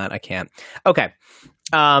stats on that. I can't. Okay.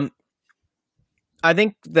 I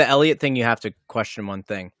think the Elliott thing, you have to question one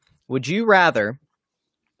thing. Would you rather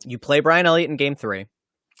you play Brian Elliott in game 3,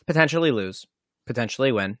 potentially lose,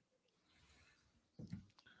 potentially win,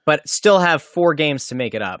 but still have 4 games to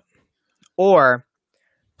make it up, or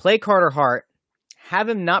play Carter Hart, have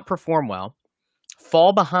him not perform well,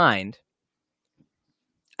 fall behind,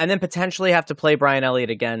 and then potentially have to play Brian Elliott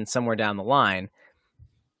again somewhere down the line,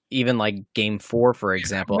 even like game 4, for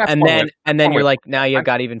example, and then you're like, now you've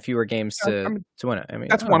got even fewer games to win it. I mean,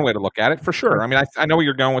 that's one way to look at it for sure. I mean, I know where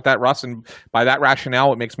you're going with that, Russ, and by that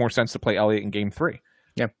rationale, it makes more sense to play Elliott in game 3.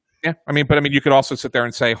 Yeah. I mean, you could also sit there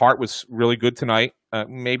and say Hart was really good tonight.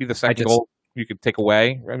 Maybe the second goal you could take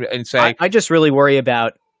away and say, I just really worry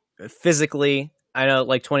about physically. I know,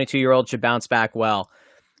 like 22-year-old should bounce back well.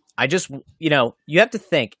 I just, you have to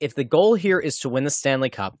think, if the goal here is to win the Stanley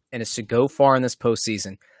Cup and is to go far in this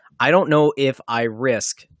postseason, I don't know if I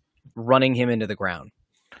risk running him into the ground.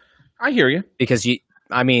 I hear you. Because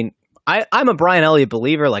I'm a Brian Elliott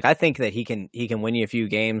believer. Like, I think that he can win you a few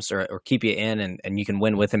games or keep you in and you can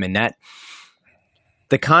win with him in net.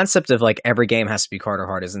 The concept of like every game has to be Carter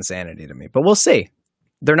Hart is insanity to me, but we'll see.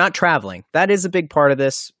 They're not traveling. That is a big part of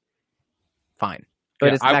this. Fine.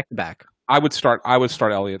 But it's back to back. I would start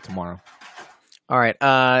Elliott tomorrow. All right.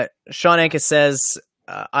 Sean Ankus says,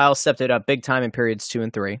 I'll step it up big time in periods 2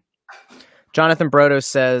 and 3. Jonathan Brodo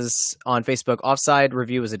says on Facebook, offside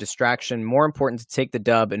review is a distraction. More important to take the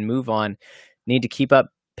dub and move on. Need to keep up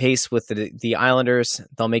pace with the Islanders.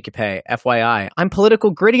 They'll make you pay. FYI, I'm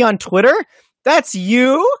Political Gritty on Twitter. That's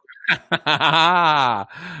you. Awesome.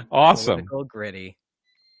 Political Gritty.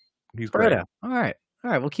 He's great. Brodo. All right.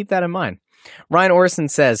 We'll keep that in mind. Ryan Orson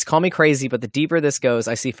says, call me crazy, but the deeper this goes,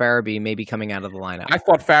 I see Farabee maybe coming out of the lineup. I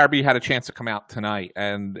thought Farabee had a chance to come out tonight,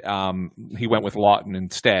 and he went with Lawton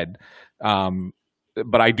instead.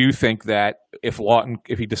 But I do think that if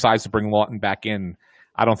he decides to bring Lawton back in,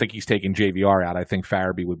 I don't think he's taking JVR out. I think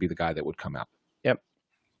Farabee would be the guy that would come out. Yep.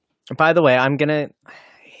 By the way, I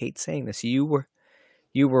hate saying this. You were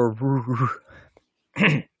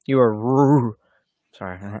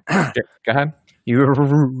sorry. Go ahead.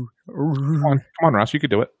 Come on, Ross. You could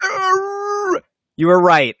do it. You were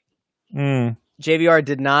right. JVR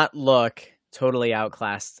did not look totally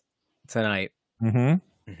outclassed tonight.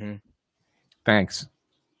 Thanks.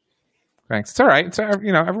 It's all right. It's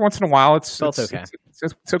every once in a while, it's okay.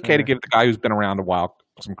 It's okay to give the guy who's been around a while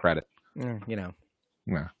some credit. Yeah.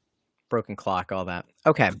 Broken clock, all that.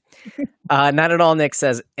 Okay. Not at all. Nick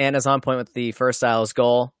says Anna's on point with the first Isles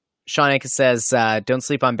goal. Sean Ankus says, don't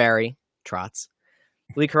sleep on Barry. Trots.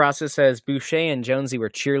 Lee Carrasco says Boucher and Jonesy were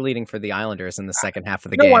cheerleading for the Islanders in the second half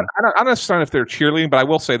of the game. What? I don't understand if they're cheerleading, but I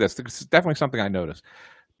will say this. This is definitely something I noticed.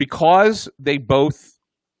 Because they both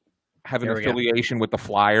have an affiliation with the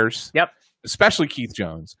Flyers. Yep. Especially Keith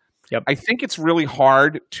Jones. Yep. I think it's really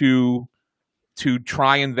hard to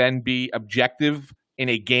try and then be objective in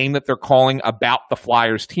a game that they're calling about the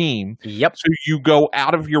Flyers team. Yep. So you go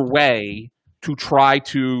out of your way to try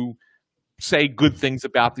to say good things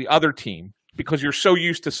about the other team because you're so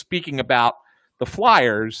used to speaking about the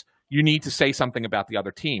Flyers, you need to say something about the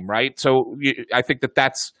other team, right? So I think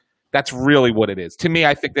that's really what it is. To me,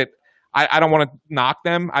 I think that I don't want to knock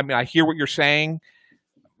them. I mean, I hear what you're saying,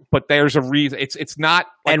 but there's a reason. It's not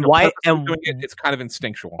like it's kind of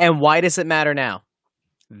instinctual. And why does it matter now?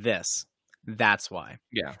 That's why.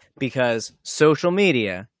 Yeah. Because social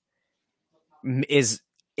media is,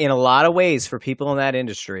 in a lot of ways for people in that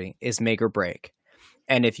industry, is make or break.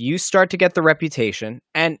 And if you start to get the reputation,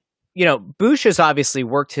 and, Bush has obviously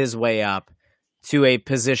worked his way up to a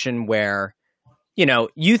position where,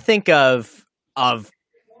 you think of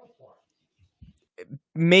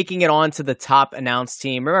making it onto the top announced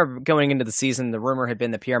team. Remember going into the season, the rumor had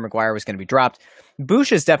been that Pierre Maguire was going to be dropped. Bush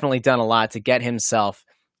has definitely done a lot to get himself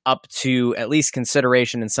up to at least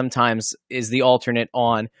consideration, and sometimes is the alternate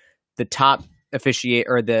on the top officiate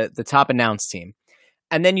or the top announced team.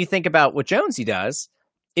 And then you think about what Jonesy does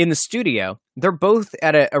in the studio. They're both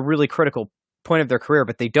at a really critical point of their career,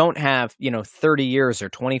 but they don't have 30 years or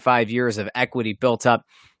 25 years of equity built up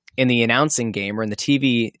in the announcing game or in the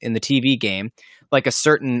TV game, like a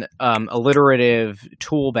certain alliterative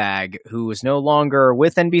tool bag who is no longer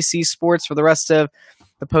with NBC Sports for the rest of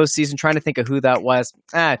the postseason. Trying to think of who that was.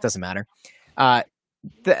 It doesn't matter.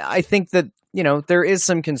 I think that, there is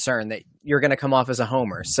some concern that you're going to come off as a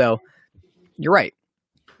homer. So you're right.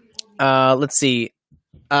 Let's see.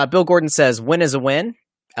 Bill Gordon says, win is a win.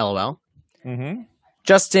 LOL. Mm-hmm.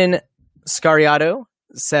 Justin Scariato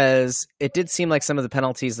says, it did seem like some of the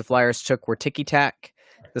penalties the Flyers took were ticky-tack.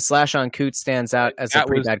 The slash on Coots stands out as a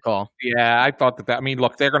pretty bad call. Yeah, I thought that. I mean,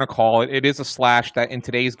 look, they're going to call it. It is a slash. That in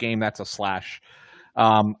today's game, that's a slash.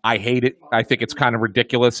 I hate it. I think it's kind of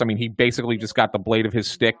ridiculous. I mean, he basically just got the blade of his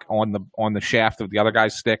stick on the shaft of the other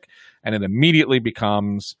guy's stick, and it immediately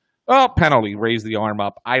becomes penalty. Raise the arm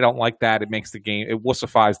up. I don't like that. It makes the game. It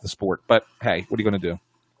wussifies the sport. But hey, what are you going to do?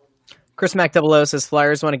 Chris Mac 00 says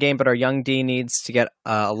Flyers won a game, but our young D needs to get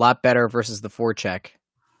a lot better versus the forecheck.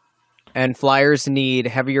 And Flyers need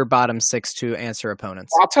heavier bottom six to answer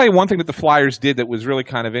opponents. I'll tell you one thing that the Flyers did that was really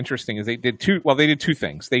kind of interesting is they did two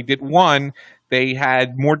things. They did one, they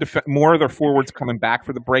had more of their forwards coming back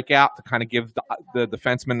for the breakout to kind of give the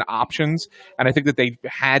defensemen the options. And I think that they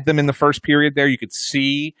had them in the first period there. You could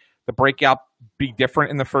see the breakout be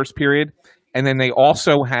different in the first period. And then they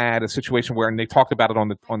also had a situation where, and they talked about it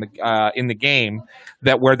in the game,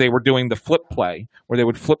 that where they were doing the flip play, where they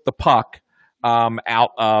would flip the puck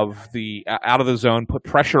out of the zone, put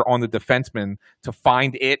pressure on the defenseman to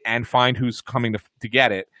find it and find who's coming to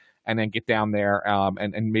get it, and then get down there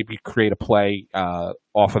and maybe create a play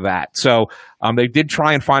off of that. So they did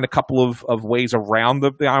try and find a couple of ways around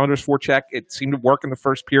the Islanders' forecheck. It seemed to work in the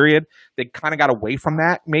first period. They kind of got away from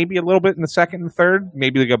that maybe a little bit in the second and third.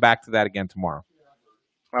 Maybe they go back to that again tomorrow.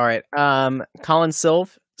 All right. Colin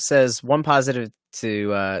Silv says one positive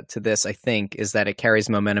to this, I think, is that it carries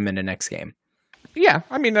momentum into next game. Yeah,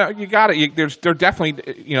 I mean, you got it. There's definitely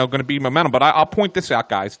going to be momentum, but I'll point this out,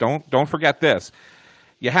 guys. Don't forget this.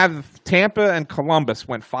 You have Tampa and Columbus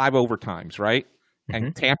went 5 overtimes, right? Mm-hmm.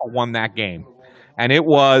 And Tampa won that game, and it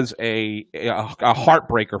was a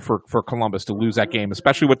heartbreaker for Columbus to lose that game,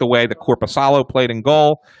 especially with the way that Korpisalo played in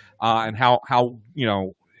goal and how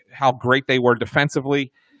great they were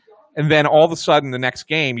defensively. And then all of a sudden, the next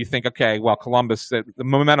game, you think, okay, well, Columbus, the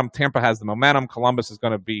momentum. Tampa has the momentum. Columbus is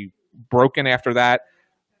going to be broken after that.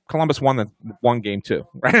 Columbus won the one game too,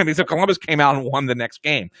 right? I mean, so Columbus came out and won the next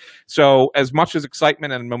game. So as much as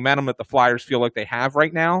excitement and momentum that the Flyers feel like they have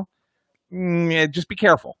right now, just be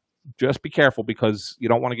careful. Just be careful because you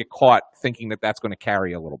don't want to get caught thinking that that's going to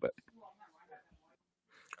carry a little bit.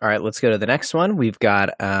 All right, let's go to the next one. We've got,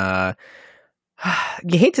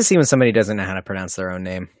 you hate to see when somebody doesn't know how to pronounce their own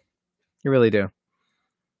name. You really do.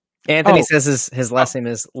 Anthony says his last name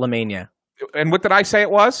is Lemania. And what did I say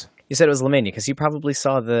it was? You said it was Lemania because you probably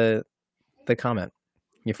saw the comment.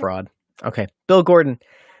 You fraud. Okay. Bill Gordon.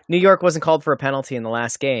 New York wasn't called for a penalty in the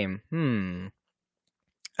last game. Mark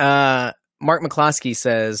McCloskey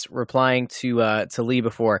says, replying to Lee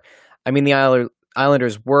before, I mean, the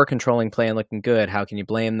Islanders were controlling play and looking good. How can you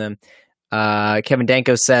blame them? Kevin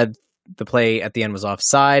Danko said the play at the end was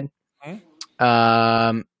offside.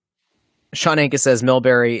 Sean Anka says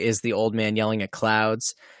Milbury is the old man yelling at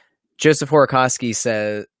clouds. Joseph Horakowski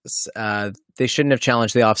says they shouldn't have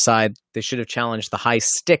challenged the offside. They should have challenged the high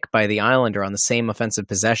stick by the Islander on the same offensive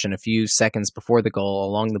possession a few seconds before the goal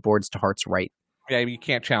along the boards to Hart's right. Yeah, you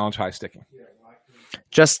can't challenge high sticking.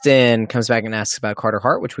 Justin comes back and asks about Carter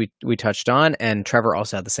Hart, which we touched on, and Trevor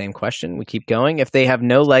also had the same question. We keep going. If they have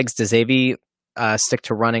no legs, does Avey stick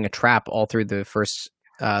to running a trap all through the first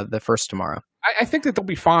tomorrow? I think that they'll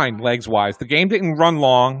be fine legs-wise. The game didn't run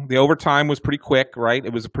long. The overtime was pretty quick, right?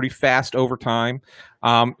 It was a pretty fast overtime.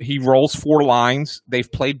 He rolls 4 lines. They've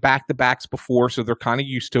played back-to-backs before, so they're kind of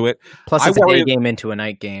used to it. Plus, it's a day game into a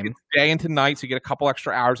night game. It's day into night, so you get a couple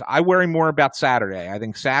extra hours. I worry more about Saturday. I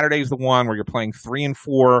think Saturday's the one where you're playing 3 and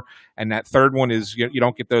 4, and that third one is you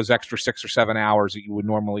don't get those extra 6 or 7 hours that you would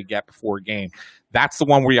normally get before a game. That's the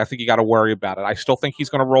one where I think you got to worry about it. I still think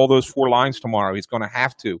he's going to roll those 4 lines tomorrow. He's going to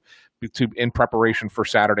have to in preparation for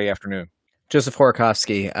Saturday afternoon. Joseph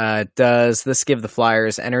Horakowski, does this give the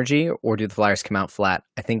Flyers energy, or do the Flyers come out flat?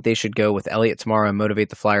 I think they should go with Elliott tomorrow and motivate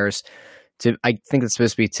the Flyers to. I think it's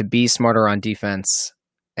supposed to be smarter on defense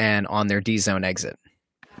and on their D zone exit.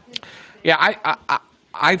 Yeah,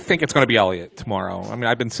 I think it's going to be Elliott tomorrow. I mean,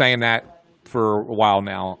 I've been saying that for a while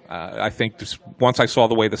now. I think just once I saw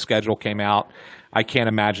the way the schedule came out, I can't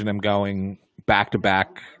imagine them going back to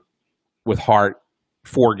back with Hart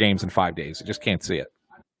 4 games in 5 days. I just can't see it.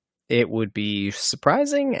 It would be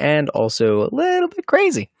surprising and also a little bit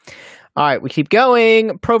crazy. All right, we keep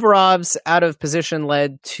going. Provorov's out of position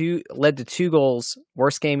led to 2 goals.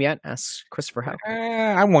 Worst game yet? Asks Christopher Howe.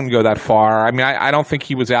 I wouldn't go that far. I mean, I don't think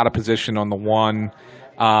he was out of position on the one.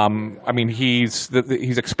 I mean, he's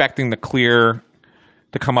expecting the clear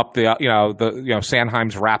to come up the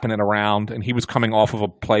Sanheim's wrapping it around, and he was coming off of a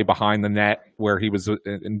play behind the net where he was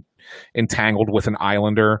entangled with an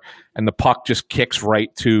Islander, and the puck just kicks right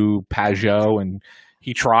to Pajot, and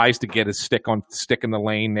he tries to get his stick in the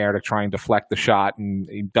lane there to try and deflect the shot, and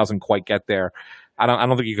he doesn't quite get there. I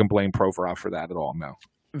don't think you can blame Provorov for that at all. No.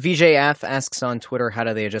 VJF asks on Twitter, how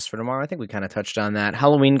do they adjust for tomorrow? I think we kind of touched on that.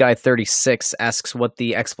 Halloween Guy 36 asks what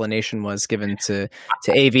the explanation was given to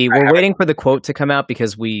AV. We're waiting for the quote to come out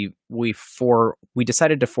because we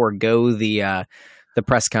decided to forego the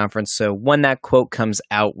press conference. So when that quote comes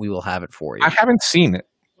out, we will have it for you. I haven't seen it.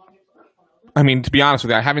 I mean, to be honest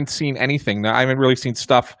with you, I haven't seen anything. I haven't really seen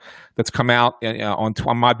stuff that's come out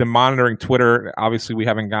I've been monitoring Twitter. Obviously, we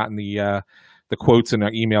haven't gotten the quotes in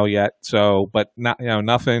our email yet. So, but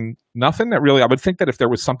nothing that really. I would think that if there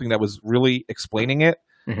was something that was really explaining it,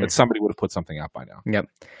 that somebody would have put something out by now. Yep.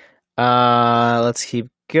 Let's keep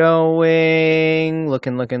going.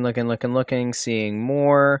 Looking. Seeing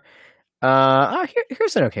more.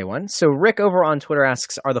 Here's an okay one. So Rick over on Twitter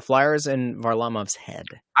asks, are the Flyers in Varlamov's head?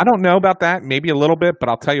 I don't know about that. Maybe a little bit, but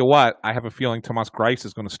I'll tell you what. I have a feeling Tomas Greiss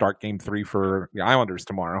is going to start Game 3 for the Islanders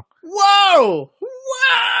tomorrow. Whoa!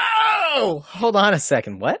 Hold on a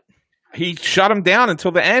second. What? He shut him down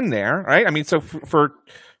until the end there, right? I mean, so for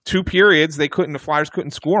 2 periods, the Flyers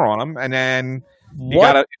couldn't score on him, and then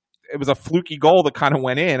it was a fluky goal that kind of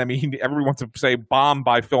went in. I mean, everyone wants to say bomb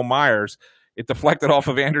by Phil Myers. It deflected off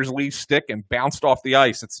of Anders Lee's stick and bounced off the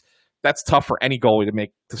ice. That's tough for any goalie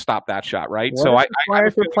to stop that shot, right? What if the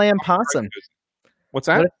Flyers were playing possum? What's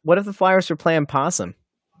that? What if the Flyers were playing possum?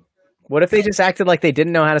 What if they just acted like they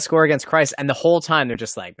didn't know how to score against Christ, and the whole time they're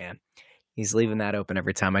just like, man, he's leaving that open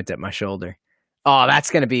every time I dip my shoulder. Oh,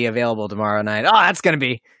 that's going to be available tomorrow night. Oh, that's going to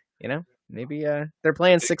be, maybe they're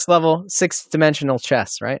playing 6-dimensional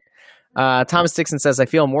chess, right? Thomas Dixon says, I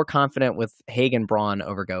feel more confident with Hagen Braun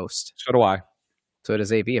over Ghost. So do I. So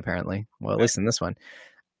does AV, apparently. Well, at least in this one.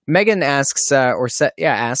 Megan asks, power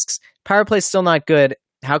play's still not good.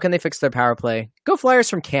 How can they fix their power play? Go Flyers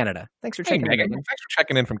from Canada. Thanks for checking in. Thanks for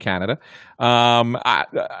checking in from Canada.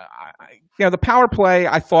 The power play,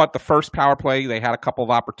 I thought the first power play, they had a couple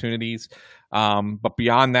of opportunities. But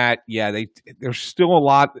beyond that, there's still a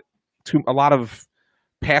lot of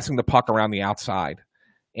passing the puck around the outside.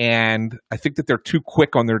 And I think that they're too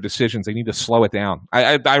quick on their decisions. They need to slow it down.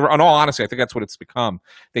 In all honesty, I think that's what it's become.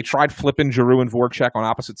 They tried flipping Giroux and Voracek on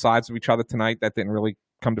opposite sides of each other tonight. That didn't really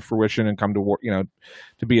come to fruition and come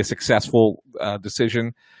to be a successful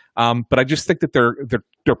decision. But I just think that they're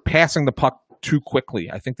passing the puck too quickly.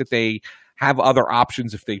 I think that they have other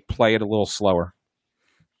options if they play it a little slower.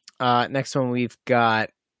 Next one we've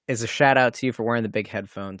got is a shout out to you for wearing the big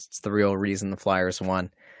headphones. It's the real reason the Flyers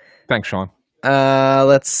won. Thanks, Sean.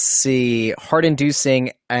 Let's see.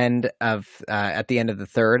 Heart-inducing end of at the end of the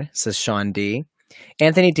third, says Sean D.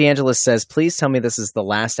 Anthony DeAngelis says, please tell me this is the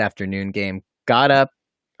last afternoon game. Got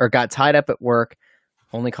tied up at work,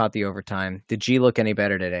 only caught the overtime. Did G look any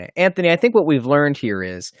better today? Anthony, I think what we've learned here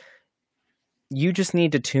is you just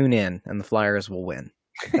need to tune in and the Flyers will win.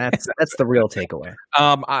 That's the real takeaway.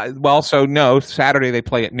 No, Saturday they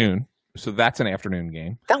play at noon. So that's an afternoon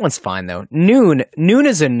game. That one's fine though. Noon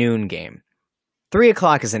is a noon game.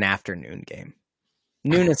 3:00 is an afternoon game.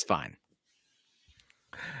 Noon is fine.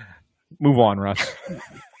 Move on, Russ.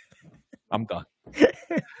 I'm done.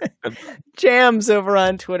 Jams over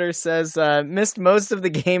on Twitter says, missed most of the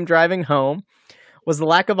game driving home. Was the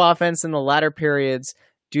lack of offense in the latter periods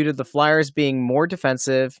due to the Flyers being more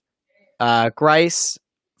defensive, Greiss,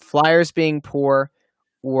 Flyers being poor,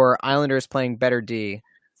 or Islanders playing better D?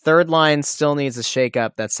 Third line still needs a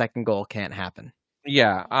shakeup. That second goal can't happen.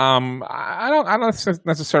 Yeah, I don't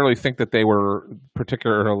necessarily think that they were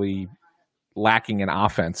particularly lacking in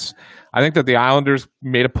offense. I think that the Islanders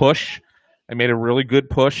made a push. They made a really good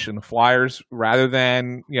push, and the Flyers, rather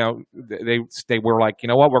than they were like, you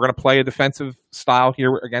know what, we're going to play a defensive style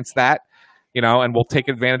here against that, and we'll take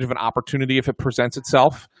advantage of an opportunity if it presents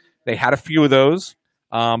itself. They had a few of those.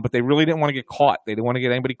 But they really didn't want to get caught. They didn't want to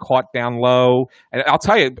get anybody caught down low. And I'll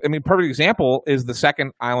tell you, perfect example is the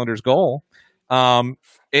second Islanders goal. The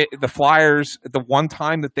Flyers, the one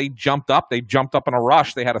time that they jumped up in a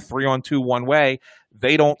rush. They had a 3-on-2 one way.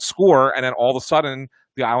 They don't score, and then all of a sudden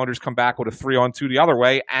the Islanders come back with a 3-on-2 the other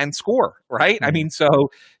way and score. Right?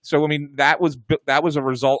 Mm-hmm. That was a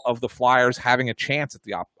result of the Flyers having a chance at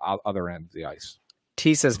the other end of the ice.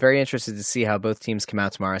 T says, very interested to see how both teams come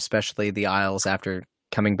out tomorrow, especially the Isles after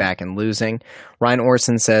coming back and losing. Ryan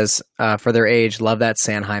Orson says, for their age, love that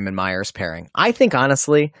Sanheim and Myers pairing. I think,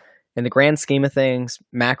 honestly, in the grand scheme of things,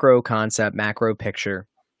 macro concept, macro picture,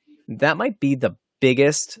 that might be the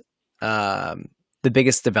biggest the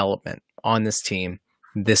biggest development on this team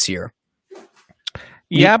this year.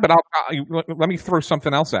 Yeah, but let me throw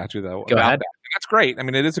something else at you though. Go ahead. That. That's great. I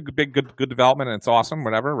mean, it is a good development, and it's awesome.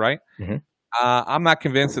 Whatever, right? Mm-hmm. I'm not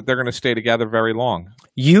convinced that they're going to stay together very long.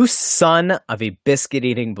 You son of a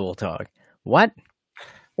biscuit-eating bulldog! What?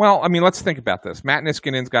 Well, I mean, let's think about this. Matt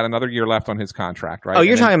Niskanen's got another year left on his contract, right? Oh,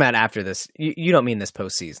 you're talking about after this. You don't mean this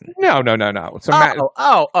postseason. No. So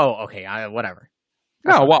Okay. Whatever.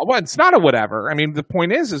 No, well, it's not a whatever. I mean, the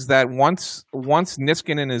point is that once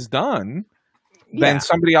Niskanen is done, then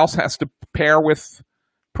somebody else has to pair with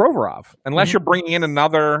Provorov, unless you're bringing in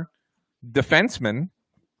another defenseman,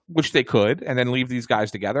 which they could, and then leave these guys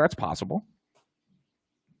together. That's possible.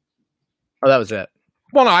 Oh, that was it.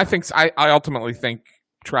 Well, no, I ultimately think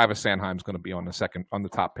Travis Sanheim's going to be on the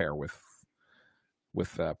top pair with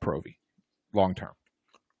Provi long term.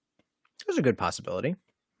 There's a good possibility.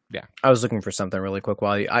 Yeah, I was looking for something really quick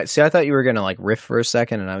while I thought you were going to like riff for a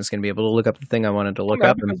second, and I was going to be able to look up the thing I wanted to look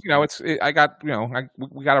up. Because, we got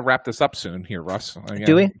to wrap this up soon here, Russ.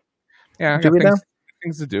 Do we? Yeah, do we though?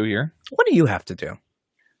 Things to do here. What do you have to do?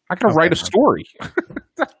 I got to write a story.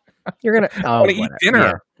 You're gonna eat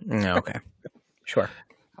dinner. Yeah. Okay, sure.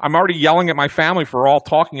 I'm already yelling at my family for all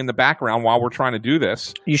talking in the background while we're trying to do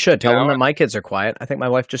this. You should tell them that my kids are quiet. I think my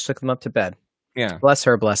wife just took them up to bed. Yeah, bless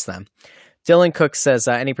her, bless them. Dylan Cook says,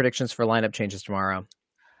 any predictions for lineup changes tomorrow?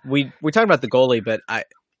 We talked about the goalie, but I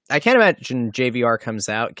can't imagine JVR comes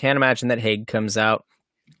out. Can't imagine that Haig comes out.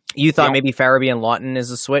 You thought maybe Farabee and Lawton is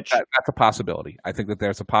a switch? That's a possibility. I think that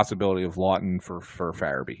there's a possibility of Lawton for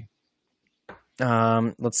Farabee.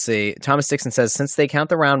 Let's see. Thomas Dixon says, since they count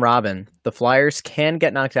the round robin, the Flyers can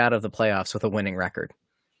get knocked out of the playoffs with a winning record.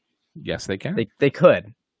 Yes, they can. They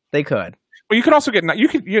could. But you could also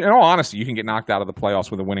in all honesty, you can get knocked out of the playoffs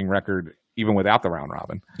with a winning record even without the round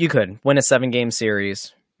robin. You could win a 7-game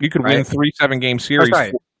series. You could win 3 7-game series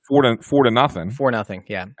 4-0. 4-0,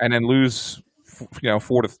 yeah. And then lose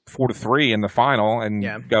 4-3 in the final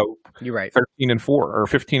and go you're right. 13-4 or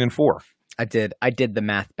 15-4. I did the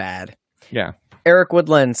math bad. Yeah. Eric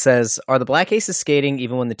Woodland says, are the Black Aces skating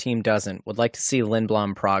even when the team doesn't? Would like to see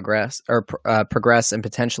Lindblom progress and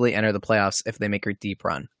potentially enter the playoffs if they make a deep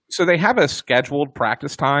run. So they have a scheduled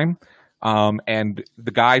practice time, and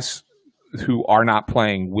the guys who are not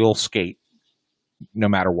playing will skate no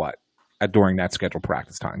matter what during that scheduled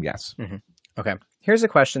practice time. Yes. Mm-hmm. Okay. Here's a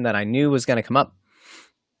question that I knew was going to come up.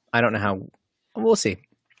 I don't know how. We'll see.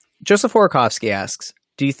 Joseph Horakovsky asks,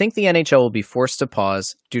 do you think the NHL will be forced to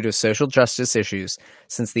pause due to social justice issues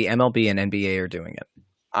since the MLB and NBA are doing it?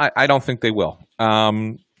 I don't think they will.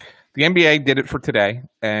 The NBA did it for today,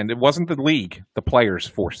 and it wasn't the league. The players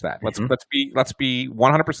forced that. Let's be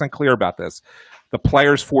 100% clear about this. The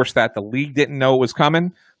players forced that. The league didn't know it was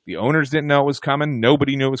coming. The owners didn't know it was coming.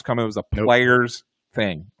 Nobody knew it was coming. It was a players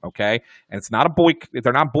thing. Okay, and it's not a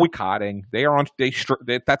They're not boycotting. They are on.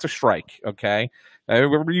 That's a strike. Okay,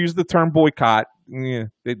 whoever used the term boycott,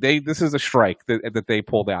 this is a strike that they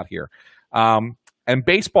pulled out here. And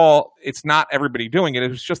baseball, it's not everybody doing it. It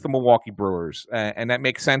was just the Milwaukee Brewers. And that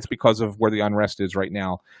makes sense because of where the unrest is right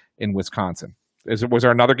now in Wisconsin. Was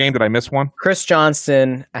there another game? Did I miss one? Chris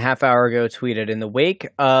Johnston, a half hour ago, tweeted, in the wake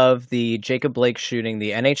of the Jacob Blake shooting,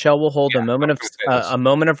 the NHL will hold a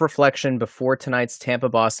moment of reflection before tonight's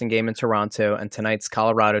Tampa-Boston game in Toronto and tonight's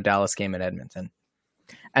Colorado-Dallas game in Edmonton.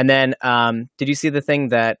 And then, did you see the thing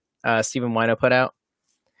that Stephen Wino put out?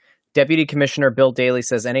 Deputy Commissioner Bill Daley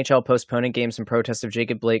says NHL postponing games in protest of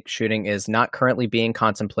Jacob Blake shooting is not currently being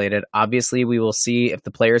contemplated. Obviously, we will see if the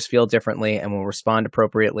players feel differently and will respond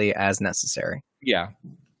appropriately as necessary. Yeah.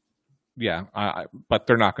 But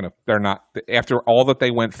they're not going to. They're not, after all that they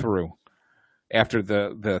went through, after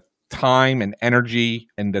the time and energy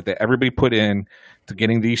and that everybody put in to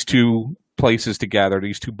getting these two places together,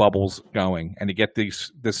 these two bubbles going, and to get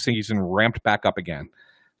this season ramped back up again,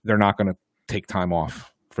 they're not going to take time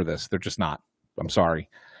off for this. They're just not. I'm sorry,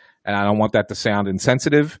 and I don't want that to sound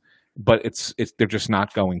insensitive, but it's they're just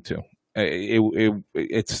not going to.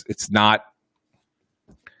 It's not.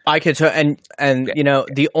 I could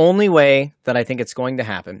the only way that I think it's going to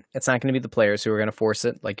happen, it's not going to be the players who are going to force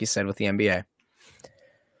it, like you said with the NBA.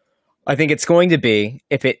 I think it's going to be,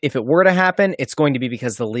 if it were to happen, it's going to be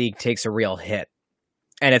because the league takes a real hit,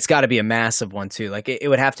 and it's got to be a massive one too. Like it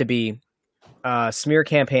would have to be. Smear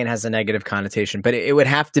campaign has a negative connotation, but it would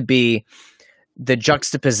have to be the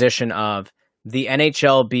juxtaposition of the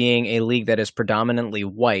NHL being a league that is predominantly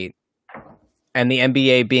white and the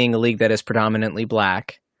NBA being a league that is predominantly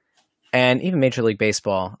black, and even Major League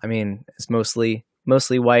Baseball. I mean, it's mostly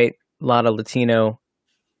white, a lot of Latino,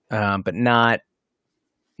 but not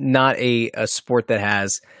a sport that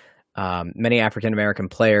has many African American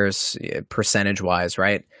players, percentage wise,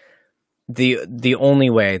 right? The only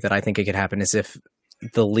way that I think it could happen is if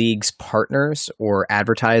the league's partners or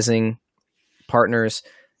advertising partners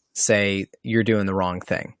say you're doing the wrong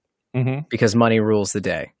thing, because money rules the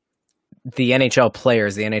day. The NHL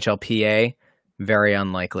players, the NHLPA, very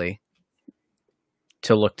unlikely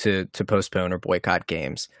to look to postpone or boycott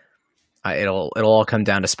games. It'll all come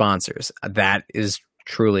down to sponsors. That is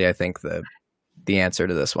truly, I think, the answer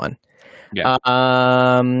to this one. Yeah.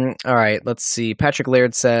 All right. Let's see. Patrick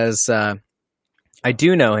Laird says, I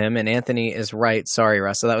do know him, and Anthony is right. Sorry,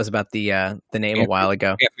 Russ. So that was about the name a while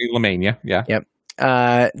ago. Anthony Lemania. Yeah. Yep.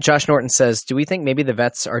 Josh Norton says, do we think maybe the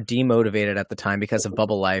vets are demotivated at the time because of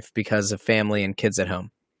bubble life, because of family and kids at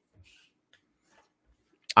home?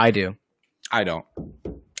 I do. I don't.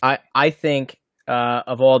 I think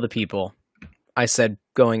of all the people, I said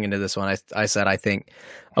going into this one, I said I think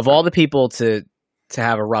of all the people to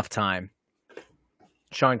have a rough time,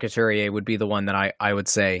 Sean Couturier would be the one that I would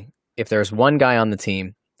say, if there's one guy on the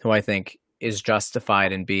team who I think is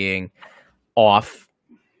justified in being off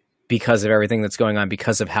because of everything that's going on,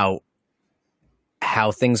 because of how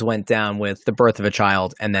things went down with the birth of a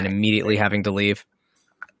child and then immediately having to leave.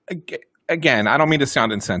 Again, I don't mean to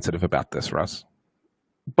sound insensitive about this, Russ,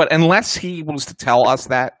 but unless he was to tell us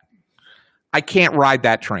that, I can't ride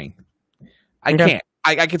that train. I can't.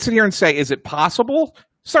 I can sit here and say, is it possible?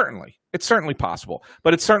 Certainly. It's certainly possible.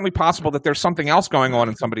 But it's certainly possible that there's something else going on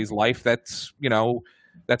in somebody's life that's,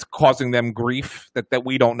 that's causing them grief that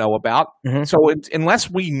we don't know about. So unless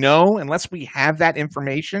we have that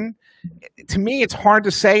information, to me, it's hard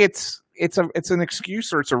to say it's an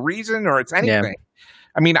excuse or it's a reason or it's anything. Yeah.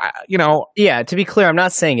 I mean, Yeah, to be clear, I'm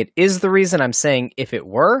not saying it is the reason. I'm saying if it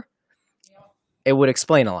were, it would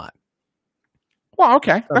explain a lot. Well,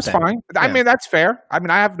 okay. That's fine. I mean, that's fair. I mean,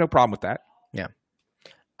 I have no problem with that. Yeah.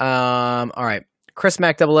 All right. Chris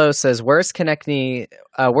Mac 00 says, where's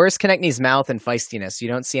Konechny's mouth and feistiness? You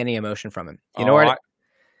don't see any emotion from him. You know what?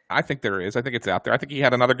 I think there is. I think it's out there. I think he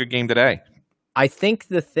had another good game today. I think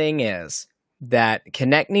the thing is that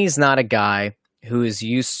Konechny's not a guy who is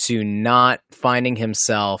used to not finding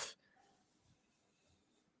himself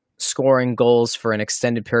scoring goals for an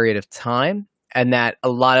extended period of time, and that a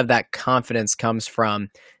lot of that confidence comes from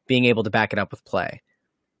being able to back it up with play.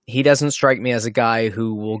 He doesn't strike me as a guy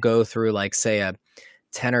who will go through, like, say, a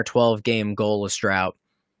 10 or 12 game goalless drought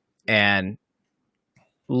and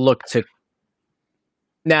look to...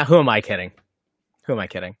 Now, who am I kidding?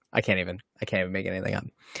 I can't even make anything up.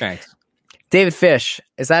 Thanks. David Fish,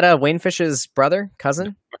 is that Wayne Fish's brother,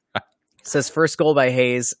 cousin? Says first goal by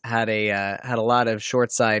Hayes had a lot of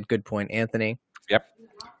short side. Good point, Anthony. Yep.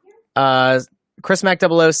 Chris Mac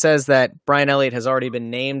 00 says that Brian Elliott has already been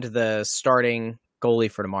named the starting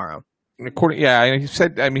goalie for tomorrow. He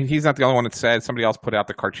said. I mean, he's not the only one that said. Somebody else put out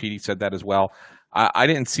the Carchidi said that as well. I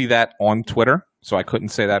didn't see that on Twitter, so I couldn't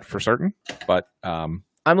say that for certain. But I'm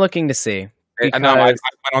looking to see. I went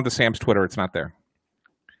on to Sam's Twitter. It's not there.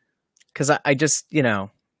 Because I just,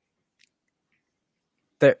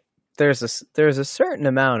 there's a certain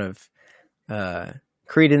amount of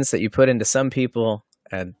credence that you put into some people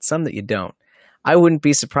and some that you don't. I wouldn't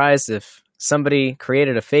be surprised if somebody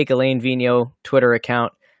created a fake Elaine Vigneault Twitter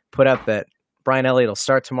account, put up that Brian Elliott will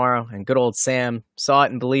start tomorrow, and good old Sam saw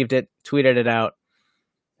it and believed it, tweeted it out.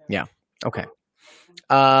 Yeah. Okay.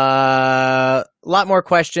 A lot more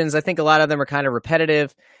questions. I think a lot of them are kind of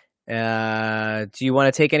repetitive. Do you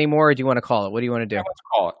want to take any more, or do you want to call it? What do you want to do? Yeah, let's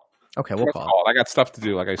call it. Okay, we'll call it. I got stuff to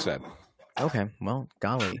do, like I said. Okay. Well,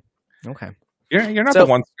 golly. Okay. You're not the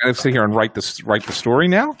one to sit here and write the story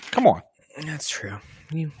now. Come on. That's true.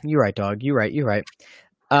 You're right, dog. You're right.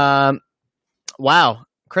 Wow.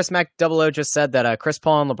 Chris Mac 00 just said that Chris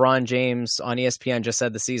Paul and LeBron James on ESPN just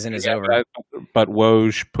said the season is over. But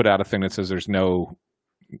Woj put out a thing that says there's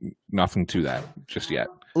nothing to that just yet.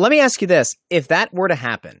 Let me ask you this. If that were to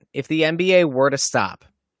happen, if the NBA were to stop,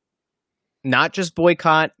 not just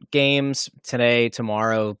boycott games today,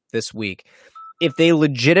 tomorrow, this week, if they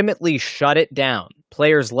legitimately shut it down,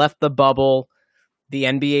 players left the bubble, the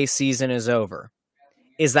NBA season is over,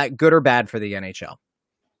 is that good or bad for the NHL?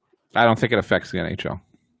 I don't think it affects the NHL.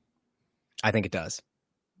 I think it does.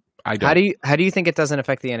 I don't. How do you think it doesn't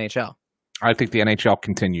affect the NHL? I think the NHL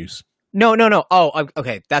continues. No. Oh,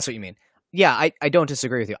 okay. That's what you mean. Yeah, I don't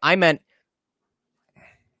disagree with you. I meant,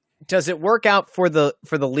 does it work out for the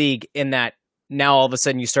league in that now all of a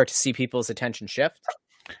sudden you start to see people's attention shift?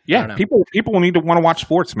 Yeah, people need to want to watch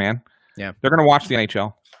sports, man. Yeah. They're going to watch the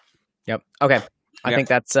NHL. Yep. Okay. I think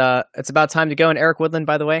that's it's about time to go. And Eric Woodland,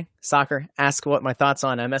 by the way, soccer, ask what my thoughts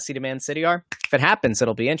on Messi to Man City are. If it happens,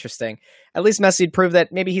 it'll be interesting. At least Messi would prove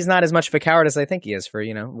that maybe he's not as much of a coward as I think he is for,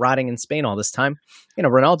 rotting in Spain all this time.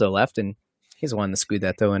 Ronaldo left and he's won the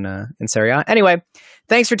Scudetto in Serie A. Anyway,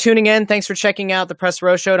 thanks for tuning in. Thanks for checking out the Press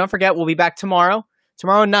Row Show. Don't forget, we'll be back tomorrow.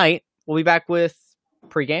 Tomorrow night, we'll be back with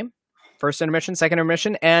pregame, first intermission, second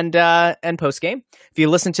intermission, and postgame. If you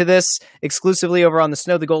listen to this exclusively over on the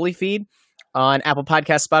Snow the Goalie feed, on Apple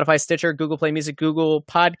Podcasts, Spotify, Stitcher, Google Play Music, Google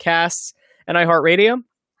Podcasts, and iHeartRadio.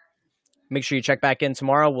 Make sure you check back in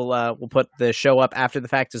tomorrow. We'll put the show up after the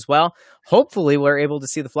fact as well. Hopefully, we're able to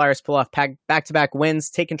see the Flyers pull off back-to-back wins,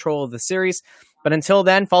 take control of the series. But until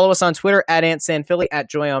then, follow us on Twitter at AntSanPhilly, at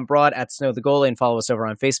JoyOnBroad, at Snow the Goalie, and follow us over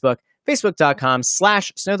on Facebook,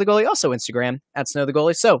 facebook.com/SnowTheGoalie, also Instagram at Snow the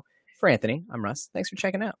Goalie. So, for Anthony, I'm Russ. Thanks for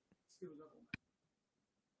checking out.